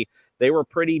 We'll see. They were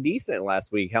pretty decent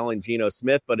last week, Helen Geno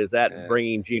Smith, but is that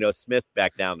bringing Geno Smith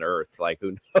back down to earth?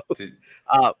 Who knows?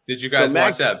 Did you guys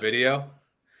watch that video?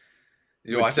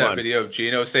 You Which watch that one? video of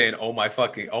Gino saying, "Oh my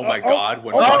oh, God,"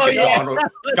 when oh, fucking yeah. Donald's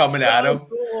coming at him.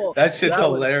 Cool. That shit's That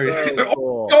was hilarious. so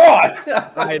cool. God.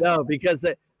 I know because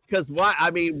why? I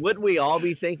mean, wouldn't we all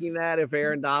be thinking that if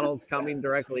Aaron Donald's coming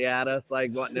directly at us,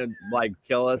 like wanting to like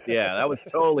kill us? Yeah, that was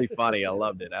totally funny. I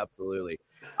loved it. Absolutely.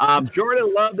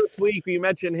 Jordan Love this week. You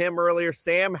mentioned him earlier.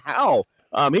 Sam Howell.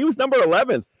 He was number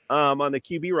 11th on the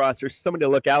QB roster. Somebody to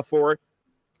look out for.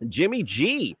 Jimmy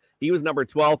G. He was number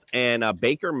 12th, and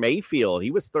Baker Mayfield. He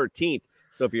was 13th.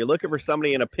 So if you're looking for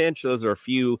somebody in a pinch, those are a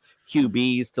few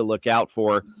QBs to look out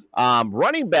for.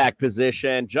 Running back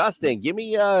position, Justin, give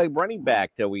me a running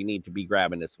back that we need to be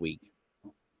grabbing this week.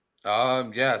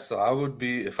 Yeah. So I would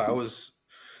be, if I was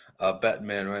a bet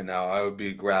man right now, I would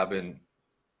be grabbing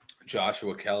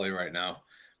Joshua Kelly right now,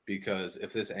 because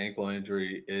if this ankle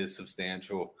injury is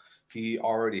substantial, he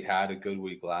already had a good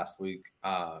week last week.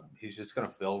 He's just going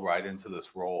to fill right into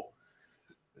this role.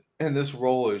 And this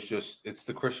role is just, it's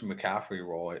the Christian McCaffrey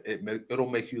role. It'll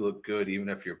make you look good even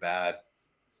if you're bad.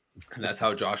 And that's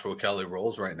how Joshua Kelly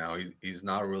rolls right now. He's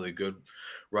not a really good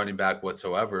running back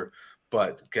whatsoever.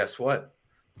 But guess what?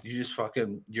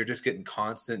 You're just getting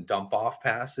constant dump off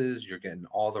passes. You're getting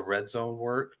all the red zone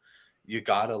work. You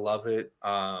got to love it.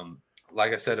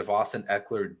 Like I said, if Austin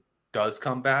Eckler does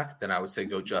come back, then I would say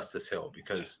go Justice Hill,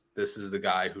 because this is the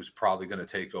guy who's probably going to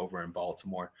take over in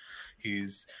Baltimore.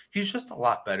 He's just a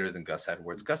lot better than Gus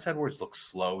Edwards. Gus Edwards looks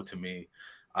slow to me.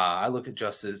 I look at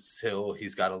Justice Hill.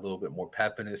 He's got a little bit more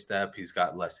pep in his step. He's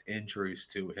got less injuries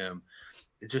to him.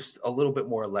 It's just a little bit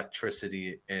more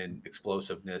electricity and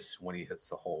explosiveness when he hits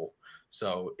the hole.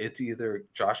 So it's either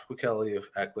Joshua Kelly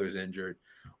if Eckler's injured,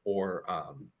 or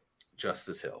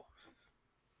Justice Hill.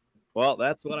 Well,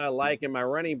 that's what I like in my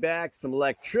running back, some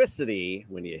electricity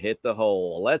when you hit the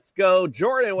hole. Let's go.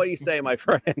 Jordan, what do you say, my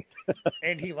friend?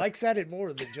 And he likes that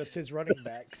more than just his running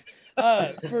backs.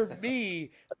 For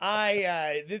me,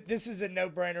 this is a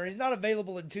no-brainer. He's not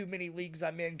available in too many leagues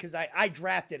I'm in because I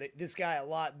drafted this guy a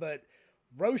lot, but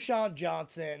Roschon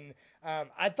Johnson,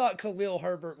 I thought Khalil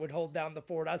Herbert would hold down the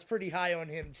fort. I was pretty high on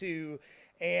him too.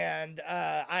 And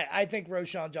I think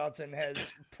Roschon Johnson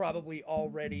has probably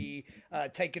already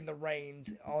taken the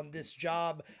reins on this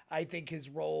job. I think his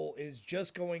role is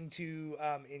just going to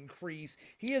increase.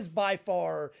 He is by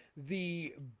far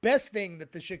the best thing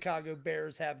that the Chicago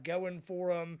Bears have going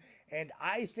for them. And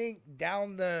I think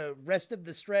down the rest of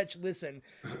the stretch, listen,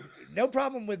 no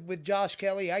problem with Josh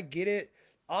Kelly. I get it.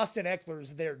 Austin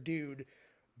Eckler's their dude.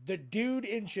 The dude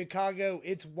in Chicago,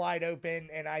 it's wide open,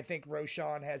 and I think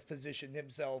Roschon has positioned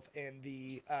himself in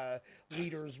the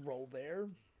leader's role there.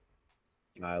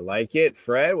 I like it.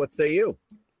 Fred, what say you?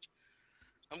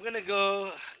 I'm going to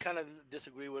go kind of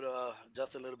disagree with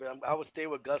Justin a little bit. I would stay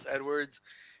with Gus Edwards.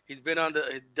 He's been on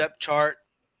the depth chart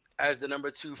as the number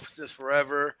 2 since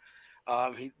forever.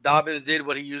 Dobbins did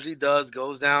what he usually does,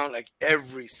 goes down like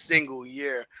every single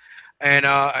year. And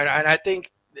I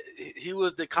think he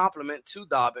was the complement to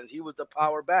Dobbins. He was the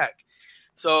power back.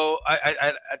 So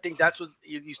I think that's what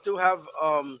you still have.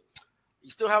 You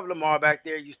still have Lamar back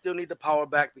there. You still need the power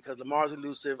back because Lamar's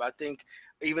elusive. I think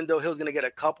even though Hill's going to get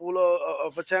a couple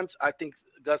of attempts, I think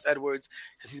Gus Edwards,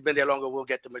 because he's been there longer, will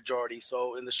get the majority.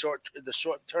 So in the short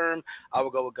term, I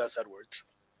will go with Gus Edwards.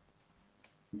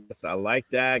 Yes, I like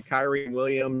that. Kyrie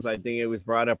Williams, I think it was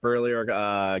brought up earlier.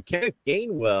 Kenneth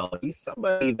Gainwell, he's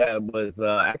somebody that was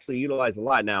actually utilized a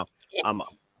lot. Now,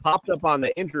 popped up on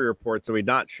the injury report, so we're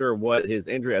not sure what his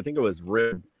injury. I think it was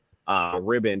rib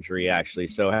injury, actually.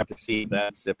 So I have to see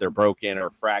if they're broken or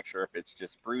fracture, if it's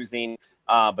just bruising.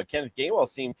 But Kenneth Gainwell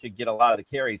seemed to get a lot of the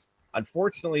carries.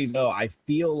 Unfortunately, though, I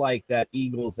feel like that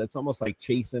Eagles, that's almost like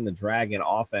chasing the dragon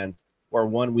offense, where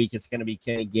 1 week it's going to be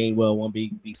Kenny Gainwell, 1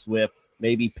 week be Swift.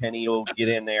 Maybe Penny will get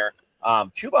in there.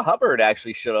 Chuba Hubbard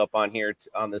actually showed up on here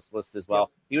on this list as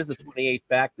well. He was the 28th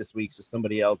back this week, so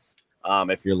somebody else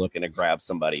if you're looking to grab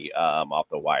somebody off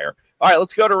the wire. All right,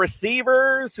 let's go to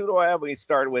receivers. Who do I have? We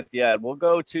started with yet. We'll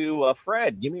go to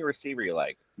Fred. Give me a receiver you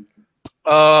like.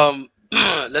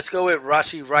 Let's go with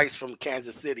Rashee Rice from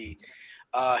Kansas City.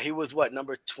 He was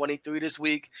number 23 this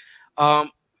week.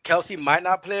 Kelsey might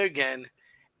not play again,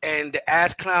 and the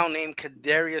ass clown named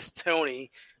Kadarius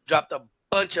Toney dropped a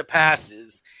bunch of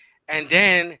passes, and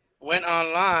then went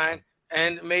online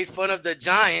and made fun of the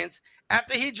Giants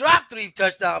after he dropped 3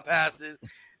 touchdown passes.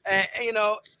 And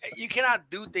you cannot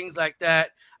do things like that.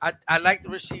 I like the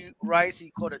Rashee Rice.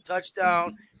 He caught a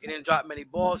touchdown. He didn't drop many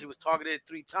balls. He was targeted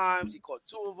 3 times. He caught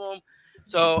 2 of them.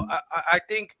 So I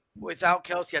think without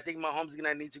Kelsey, I think Mahomes is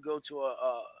going to need to go to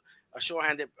a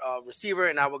short-handed receiver,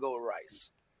 and I will go with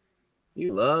Rice.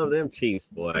 You love them Chiefs,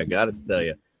 boy. I got to tell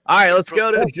you. All right, let's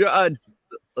go to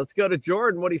let's go to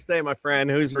Jordan. What do you say, my friend?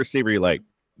 Who's the receiver you like?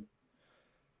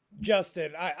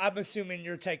 Justin, I'm assuming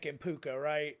you're taking Puka,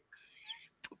 right?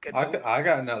 I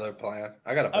got another plan.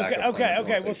 I got a backup plan.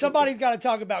 Okay. Well, somebody's got to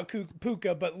talk about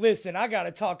Puka, but listen, I got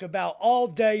to talk about all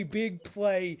day big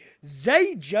play.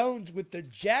 Zay Jones with the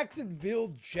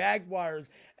Jacksonville Jaguars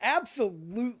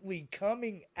absolutely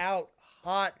coming out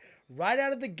hot right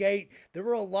out of the gate. There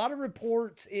were a lot of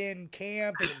reports in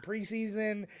camp and in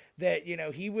preseason that, you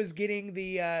know, he was getting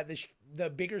the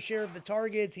bigger share of the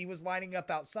targets. He was lining up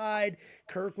outside.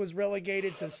 Kirk was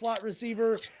relegated to slot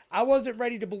receiver. I wasn't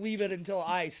ready to believe it until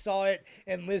I saw it.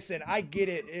 And listen, I get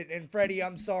it. And Freddie,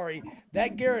 I'm sorry.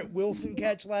 That Garrett Wilson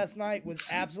catch last night was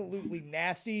absolutely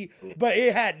nasty, but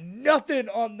it had nothing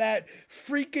on that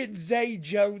freaking Zay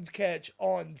Jones catch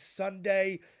on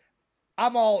Sunday.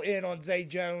 I'm all in on Zay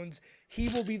Jones. He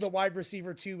will be the wide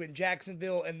receiver 2 in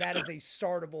Jacksonville, and that is a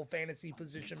startable fantasy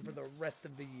position for the rest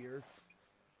of the year.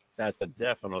 That's a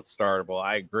definite startable.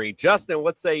 I agree. Justin,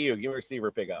 what say you? Give me a receiver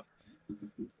pickup.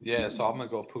 Yeah, so I'm gonna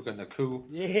go Puka Nacua.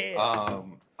 Yeah.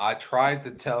 I tried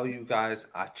to tell you guys.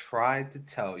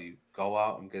 Go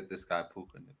out and get this guy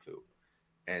Puka Nacua,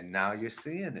 and now you're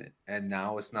seeing it. And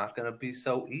now it's not gonna be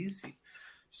so easy.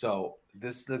 So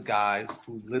this is the guy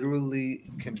who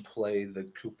literally can play the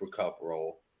Cooper Kupp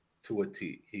role to a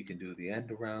T. He can do the end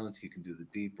arounds. He can do the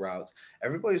deep routes.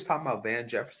 Everybody's talking about Van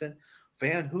Jefferson.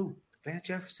 Van who? Van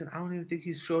Jefferson. I don't even think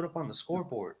he's showed up on the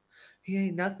scoreboard. He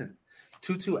ain't nothing.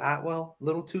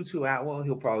 Little Tutu Atwell.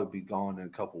 He'll probably be gone in a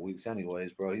couple weeks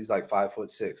anyways, bro. He's like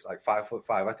 5'6", like 5'5".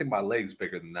 I think my leg's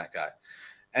bigger than that guy.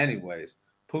 Anyways,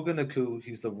 Puka Nacua,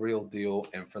 he's the real deal.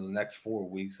 And for the next 4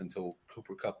 weeks until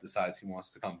Cooper Kupp decides he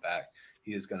wants to come back,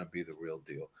 he is going to be the real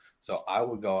deal. So I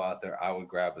would go out there. I would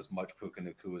grab as much Puka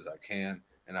Nacua as I can,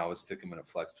 and I would stick him in a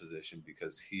flex position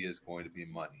because he is going to be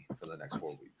money for the next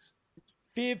 4 weeks.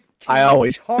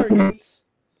 15 targets.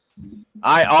 When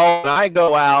I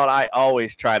go out, I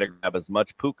always try to grab as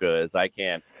much Puka as I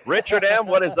can. Richard M.,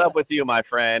 what is up with you, my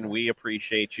friend? We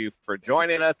appreciate you for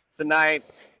joining us tonight.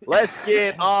 Let's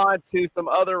get on to some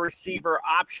other receiver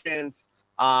options.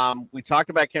 We talked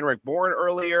about Kendrick Bourne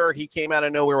earlier. He came out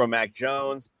of nowhere with Mac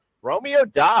Jones. Romeo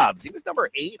Doubs, he was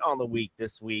number 8 on the week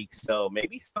this week, so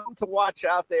maybe something to watch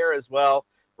out there as well.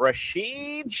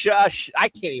 Rashid Shush, I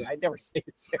never say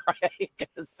it right.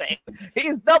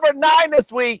 He's number 9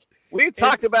 this week. We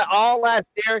talked about all last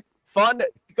year. Fun.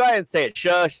 Go ahead and say it.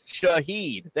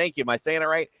 Shaheed. Thank you. Am I saying it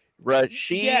right?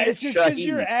 Rashid. Yeah, it's just because Shaheed.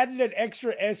 you're adding an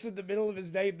extra S in the middle of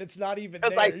his name that's not even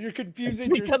there. You're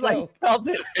confusing yourself.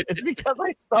 It's because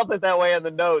I spelled it that way in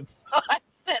the notes. I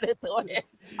said it the way.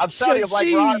 I'm telling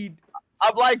you,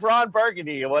 I'm like Ron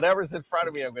Burgundy, and whatever's in front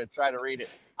of me, I'm going to try to read it.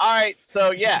 All right, so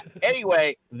yeah.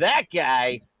 Anyway, that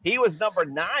guy, he was number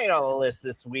 9 on the list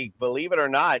this week, believe it or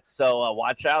not. So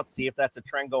watch out, see if that's a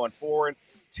trend going forward.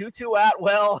 Tutu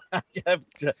Atwell,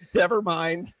 never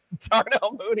mind.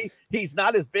 Darnell Mooney, he's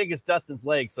not as big as Dustin's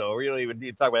leg, so we don't even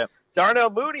need to talk about him. Darnell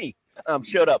Mooney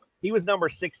showed up. He was number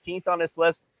 16th on this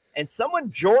list. And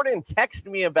Jordan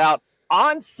texted me about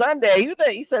on Sunday.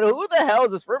 He said, who the hell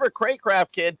is this River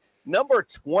Craycraft kid? Number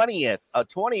 20th, a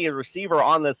 20th receiver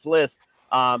on this list.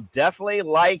 Definitely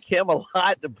like him a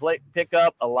lot to pick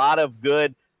up a lot of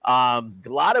good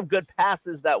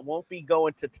passes that won't be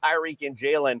going to Tyreek and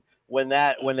Jalen when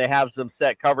they have some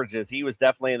set coverages. He was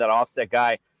definitely that offset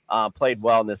guy. Played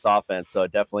well in this offense, so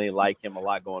definitely like him a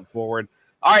lot going forward.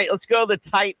 All right, let's go to the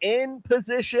tight end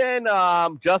position.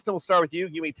 Justin, we'll start with you.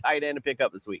 Give me tight end to pick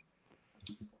up this week.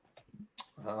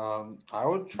 I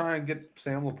would try and get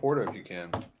Sam Laporta if you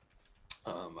can.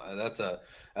 That's a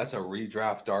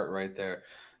redraft dart right there.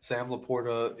 Sam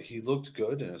Laporta, he looked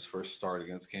good in his first start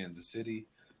against Kansas City.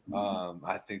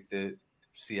 I think that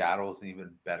Seattle's an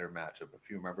even better matchup. If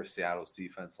you remember, Seattle's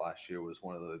defense last year was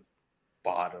one of the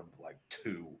bottom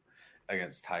 2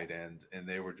 against tight ends, and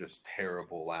they were just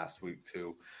terrible last week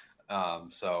too.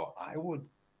 So I would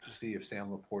see if Sam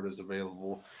Laporta is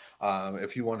available.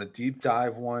 If you want a deep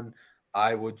dive one,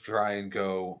 I would try and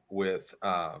go with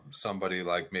somebody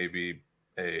like maybe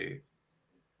I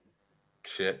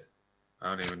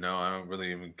don't even know. I don't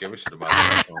really even give a shit about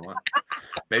that one.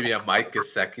 Maybe a Mike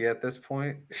Gesicki at this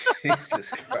point.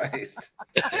 Jesus Christ.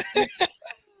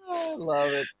 I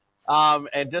love it.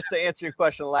 And just to answer your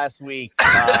question last week,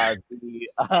 the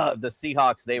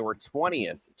Seahawks, they were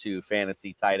 20th to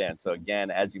fantasy tight end. So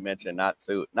again, as you mentioned, not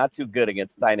too good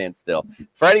against tight end still.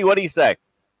 Freddie, what do you say?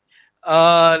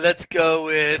 Let's go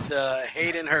with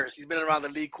Hayden Hurst. He's been around the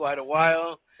league quite a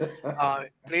while.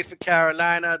 Plays for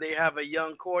Carolina. They have a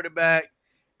young quarterback.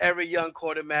 Every young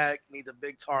quarterback needs a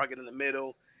big target in the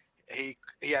middle. He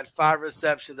had 5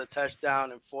 receptions, a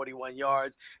touchdown, and 41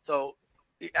 yards. So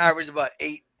he averaged about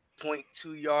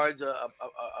 8.2 yards a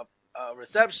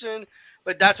reception.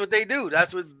 But that's what they do.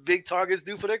 That's what big targets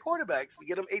do for their quarterbacks. You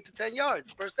get them 8 to 10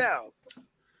 yards, first downs.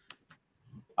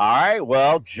 All right.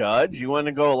 Well, Judge, you want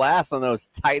to go last on those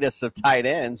tightest of tight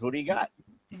ends. What do you got?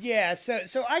 Yeah,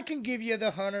 so I can give you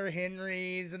the Hunter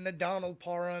Henrys and the Donald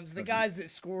Parhams, the guys that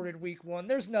scored in week 1.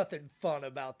 There's nothing fun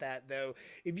about that, though.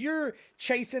 If you're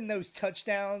chasing those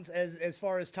touchdowns as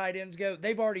far as tight ends go,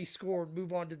 they've already scored.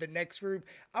 Move on to the next group.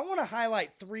 I want to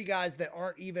highlight 3 guys that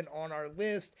aren't even on our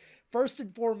list. First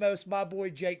and foremost, my boy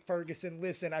Jake Ferguson.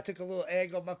 Listen, I took a little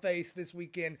egg on my face this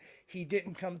weekend. He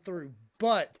didn't come through,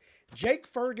 but Jake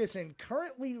Ferguson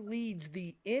currently leads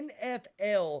the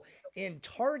NFL in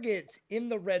targets in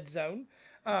the red zone.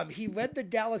 He led the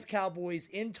Dallas Cowboys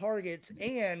in targets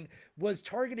and was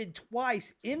targeted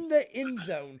twice in the end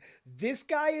zone. This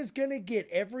guy is going to get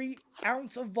every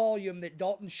ounce of volume that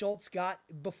Dalton Schultz got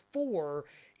before.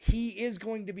 He is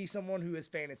going to be someone who is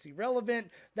fantasy relevant.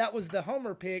 That was the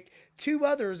homer pick. 2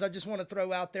 others I just want to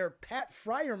throw out there. Pat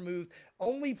Freiermuth,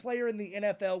 only player in the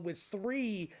NFL with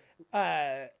 3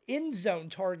 end zone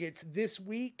targets this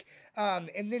week.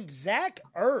 And then Zach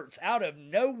Ertz out of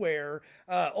nowhere.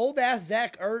 Old ass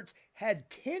Zach Ertz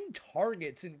had 10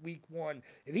 targets in week 1.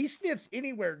 If he sniffs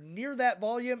anywhere near that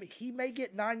volume, he may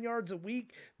get 9 yards a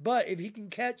week. But if he can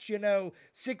catch,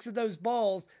 6 of those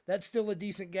balls, that's still a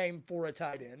decent game for a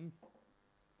tight end.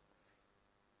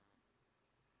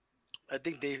 I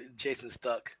think Jason's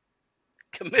stuck.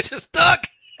 Commission's stuck.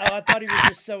 Oh, I thought he was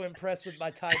just so impressed with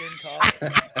my tight end talk.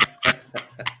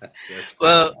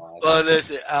 Well,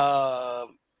 listen.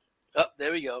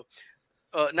 There we go.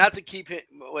 Not to keep him.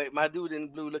 Wait, my dude in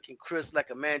blue looking crisp like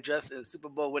a man dressed in Super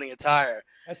Bowl winning attire.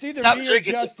 That's either Stop me or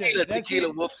drinking Justin.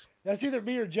 tequila wolf. That's either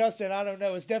me or Justin. I don't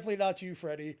know. It's definitely not you,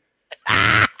 Freddie.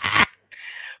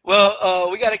 Well,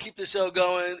 we got to keep the show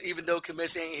going, even though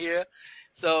Commission ain't here.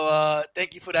 So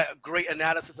thank you for that great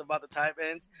analysis about the tight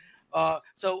ends.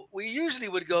 So we usually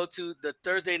would go to the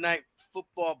Thursday night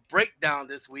football breakdown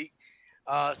this week.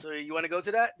 So you want to go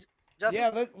to that, Justin?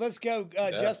 Yeah, let's go.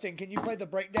 Justin, can you play the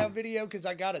breakdown video? Because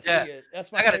I got to see it. That's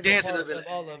my I gotta favorite dance part a little bit.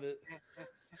 of all of it.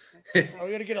 Are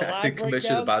we going to get a live I think Commission's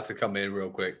breakdown? about to come in real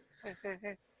quick.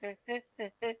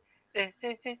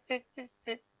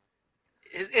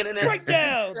 His internet.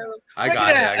 Breakdown! I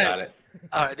got it.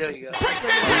 All right, there you go.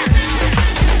 Breakdown!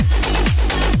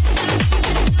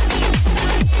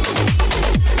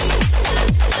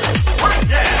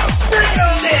 Bring it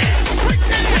on in! Bring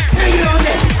it on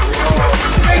in!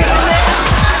 Bring it on in!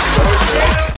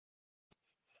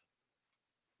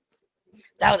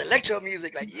 That was electro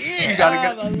music, like yeah. You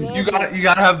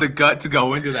gotta have the gut to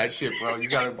go into that shit, bro. You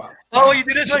gotta. Oh, you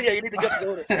did this one? Yeah, you need to get to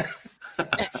go to it.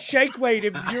 Shake Weight,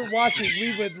 if you're watching,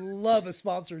 we would love a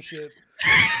sponsorship.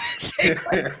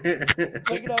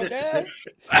 Bring it on down.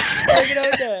 Bring it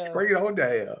on down. Bring it on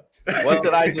down. What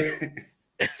did I do?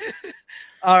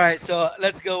 All right, so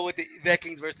let's go with the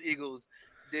Vikings versus Eagles.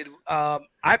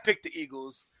 I picked the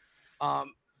Eagles.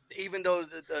 Even though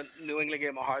the New England gave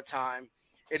them a hard time,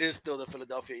 it is still the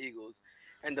Philadelphia Eagles,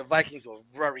 and the Vikings were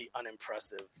very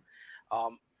unimpressive. I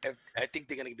think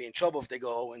they're going to be in trouble if they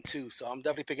go 0-2. So I'm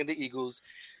definitely picking the Eagles.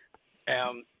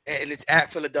 And it's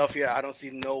at Philadelphia. I don't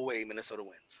see no way Minnesota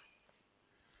wins.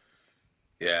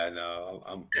 Yeah, no,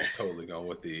 I'm totally going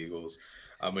with the Eagles.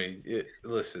 I mean,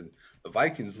 listen, the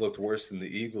Vikings looked worse than the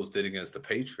Eagles did against the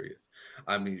Patriots.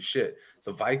 I mean, shit,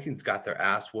 the Vikings got their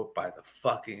ass whooped by the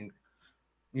fucking,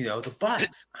 the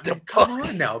Bucks. I mean, come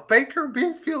on now. Baker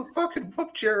Mayfield fucking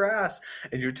whooped your ass.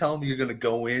 And you're telling me you're going to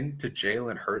go into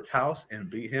Jalen Hurts' house and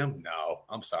beat him? No,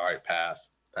 I'm sorry. Pass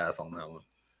on that one.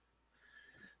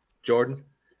 Jordan?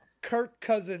 Kirk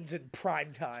Cousins in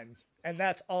prime time. And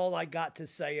that's all I got to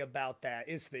say about that.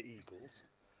 It's the Eagles.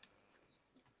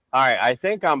 All right, I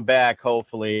think I'm back,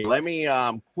 hopefully. Let me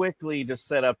quickly just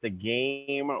set up the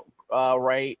game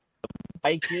right.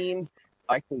 Vikings.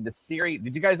 Actually, the series.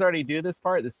 Did you guys already do this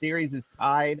part? The series is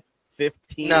tied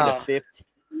 15-15.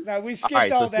 No, we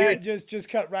skipped all that. Just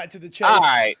cut right to the chase. All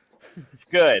right,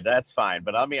 good. That's fine.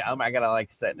 But I gotta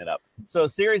like setting it up. So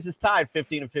series is tied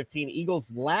 15-15.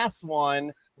 Eagles last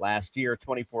one last year,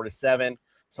 24-7.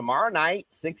 Tomorrow night,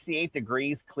 68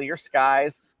 degrees, clear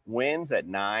skies, winds at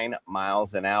 9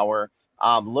 miles an hour.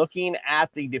 Looking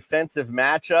at the defensive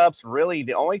matchups, really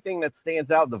the only thing that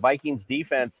stands out, the Vikings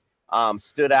defense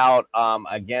stood out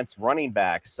against running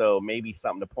backs. So maybe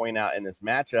something to point out in this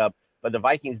matchup. But the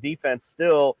Vikings defense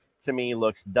still, to me,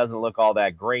 doesn't look all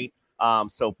that great.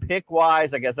 So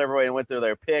pick-wise, I guess everybody went through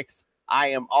their picks. I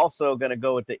am also going to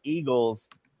go with the Eagles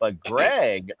But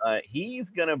Greg, he's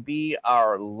going to be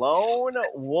our lone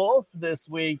wolf this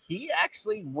week. He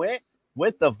actually went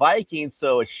with the Vikings.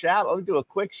 So let me do a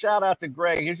quick shout out to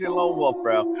Greg. Here's your lone wolf,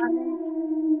 bro.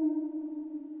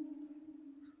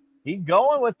 He's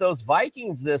going with those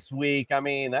Vikings this week. I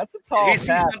mean, that's a tall Did he see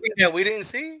task. something that we didn't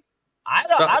see? I'm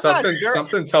not sure.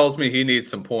 Something tells me he needs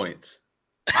some points.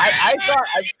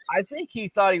 I think he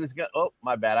thought he was going. Oh,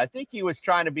 my bad. I think he was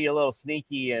trying to be a little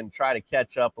sneaky and try to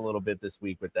catch up a little bit this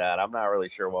week with that. I'm not really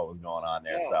sure what was going on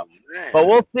there. But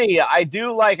we'll see. I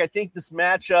think this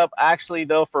matchup actually,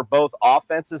 though, for both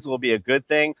offenses will be a good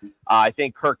thing. I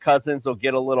think Kirk Cousins will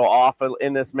get a little off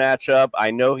in this matchup.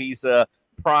 I know he's a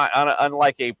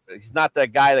he's not the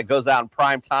guy that goes out in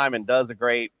prime time and does a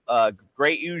great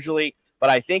usually. But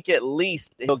I think at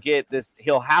least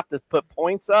he'll have to put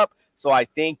points up. So I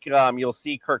think you'll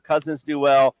see Kirk Cousins do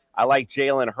well. I like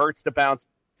Jalen Hurts to bounce.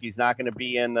 He's not going to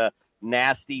be in the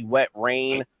nasty, wet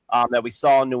rain that we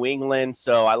saw in New England.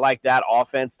 So I like that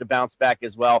offense to bounce back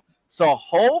as well. So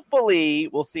hopefully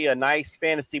we'll see a nice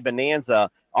fantasy bonanza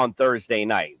on Thursday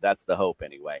night. That's the hope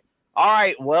anyway. All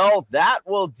right, well, that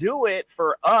will do it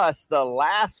for us. The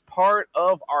last part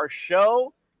of our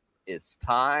show. It's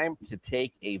time to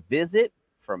take a visit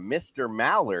from Mr.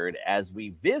 Mallard as we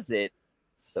visit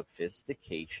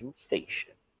Sophistication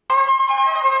Station.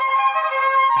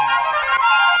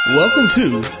 Welcome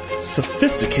to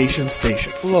Sophistication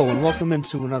Station. Hello, and welcome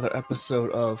into another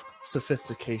episode of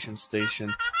Sophistication Station.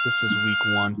 This is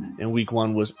week 1, and week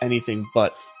 1 was anything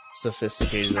but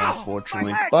sophisticated,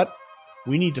 unfortunately. But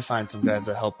we need to find some guys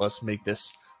that help us make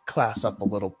this class up a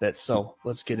little bit, so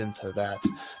let's get into that.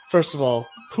 First of all,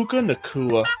 Puka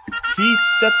Nacua, he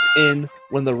stepped in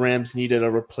when the Rams needed a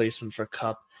replacement for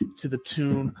Kupp to the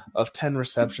tune of 10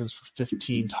 receptions for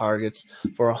 15 targets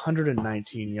for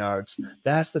 119 yards.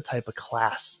 That's the type of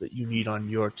class that you need on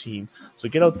your team. So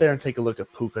get out there and take a look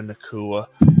at Puka Nacua,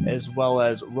 as well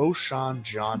as Roschon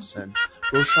Johnson.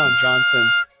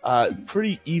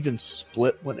 Pretty even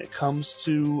split when it comes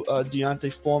to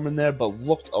Deontay Foreman there, but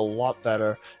looked a lot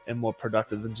better and more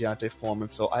productive than Deontay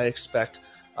Foreman. So I expect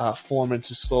Foreman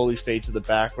to slowly fade to the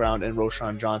background and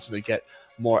Roschon Johnson to get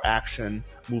more action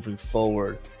moving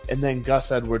forward. And then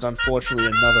Gus Edwards, unfortunately,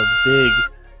 another big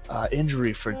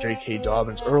injury for J.K.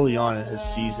 Dobbins early on in his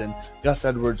season. Gus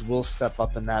Edwards will step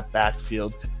up in that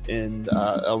backfield in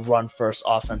a run-first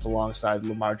offense alongside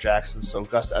Lamar Jackson, so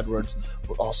Gus Edwards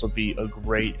would also be a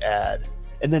great add.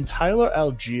 And then Tyler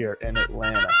Algier in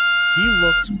Atlanta. He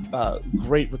looked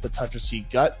great with the touches he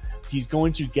got. He's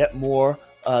going to get more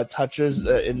touches,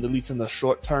 at least in the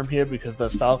short term here, because the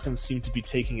Falcons seem to be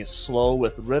taking it slow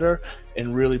with Ritter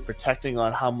and really protecting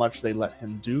on how much they let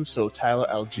him do. So Tyler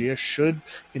Algier should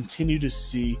continue to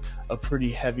see a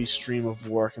pretty heavy stream of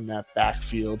work in that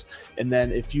backfield. And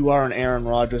then if you are an Aaron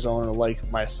Rodgers owner like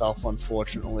myself,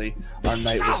 unfortunately, our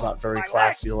night was not very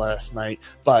classy last night,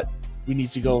 but we need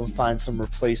to go and find some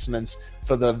replacements.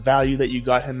 For the value that you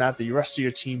got him at, the rest of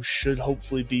your team should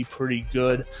hopefully be pretty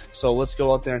good. So let's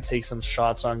go out there and take some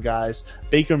shots on guys.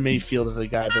 Baker Mayfield is a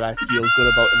guy that I feel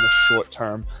good about in the short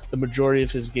term. The majority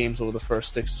of his games over the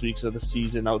first 6 weeks of the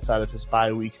season, outside of his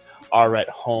bye week, are at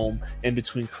home, in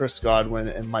between Chris Godwin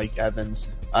and Mike Evans.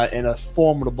 In a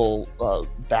formidable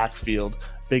backfield,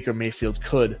 Baker Mayfield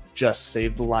could just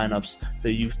save the lineups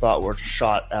that you thought were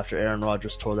shot after Aaron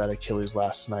Rodgers tore that Achilles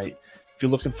last night. If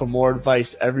you're looking for more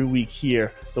advice every week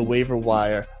here, the Waiver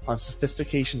Wire on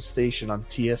Sophistication Station on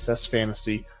TSS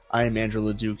Fantasy, I am Andrew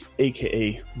LeDuc,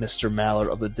 a.k.a. Mr. Mallard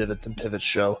of the Divot and Pivot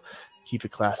Show. Keep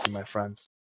it classy, my friends.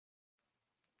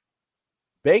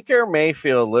 Baker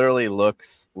Mayfield literally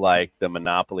looks like the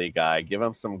Monopoly guy. Give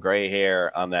him some gray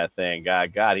hair on that thing.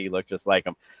 God, he looked just like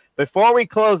him. Before we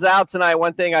close out tonight,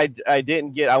 one thing I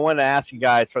didn't get, I wanted to ask you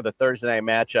guys for the Thursday night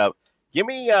matchup. Give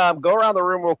me go around the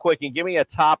room real quick and give me a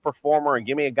top performer and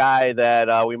give me a guy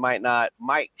that we might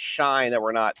shine that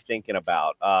we're not thinking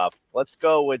about. We'll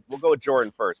go with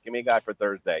Jordan first. Give me a guy for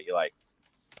Thursday you like.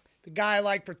 The guy I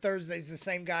like for Thursday is the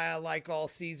same guy I like all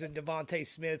season, Devontae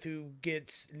Smith, who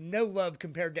gets no love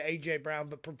compared to A.J. Brown,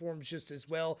 but performs just as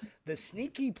well. The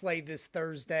sneaky play this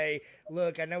Thursday,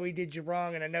 look, I know he did you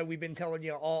wrong, and I know we've been telling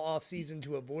you all offseason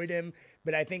to avoid him,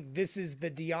 but I think this is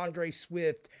the DeAndre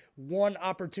Swift one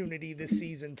opportunity this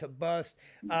season to bust.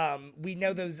 We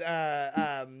know those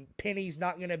Penny's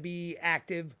not going to be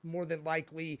active, more than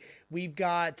likely. We've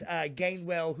got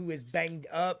Gainwell, who is banged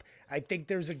up. I think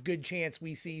there's a good chance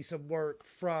we see some work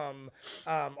from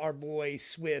our boy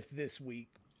Swift this week.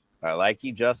 I like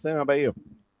you, Justin. How about you?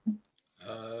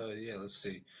 Yeah, let's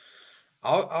see.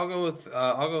 I'll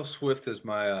go Swift as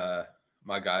my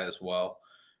my guy as well.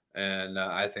 And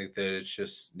I think that it's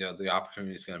just, the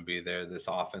opportunity is going to be there. This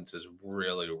offense is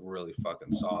really, really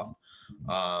fucking soft.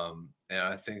 And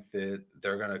I think that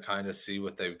they're going to kind of see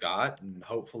what they've got, and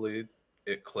hopefully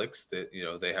it clicks that,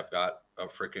 they have got a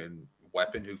freaking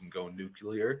weapon who can go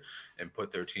nuclear and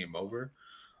put their team over.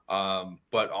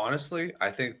 But honestly,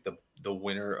 I think the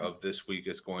winner of this week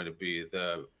is going to be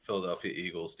the Philadelphia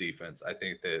Eagles defense. I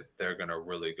think that they're going to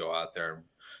really go out there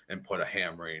and put a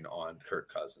hammering on Kirk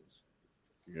Cousins.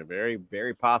 Yeah, very,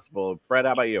 very possible. Fred,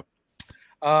 how about you?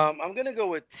 I'm going to go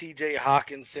with TJ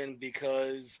Hawkinson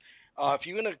because if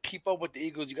you're going to keep up with the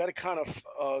Eagles, you got to kind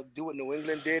of do what New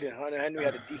England did, and Hunter Henry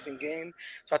had a decent game.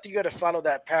 So I think you got to follow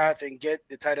that path and get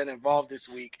the tight end involved this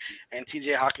week, and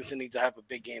TJ Hawkinson needs to have a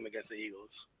big game against the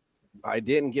Eagles. I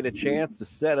didn't get a chance to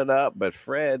set it up, but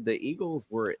Fred, the Eagles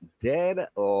were dead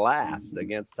last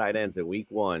against tight ends in week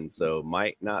 1, so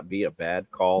might not be a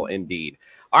bad call indeed.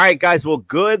 All right, guys, well,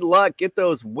 good luck. Get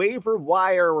those waiver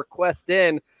wire requests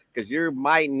in because you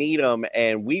might need them,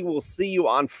 and we will see you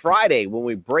on Friday when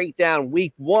we break down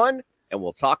week 1, and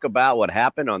we'll talk about what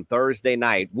happened on Thursday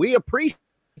night. We appreciate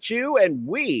you, and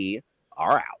we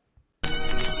are out.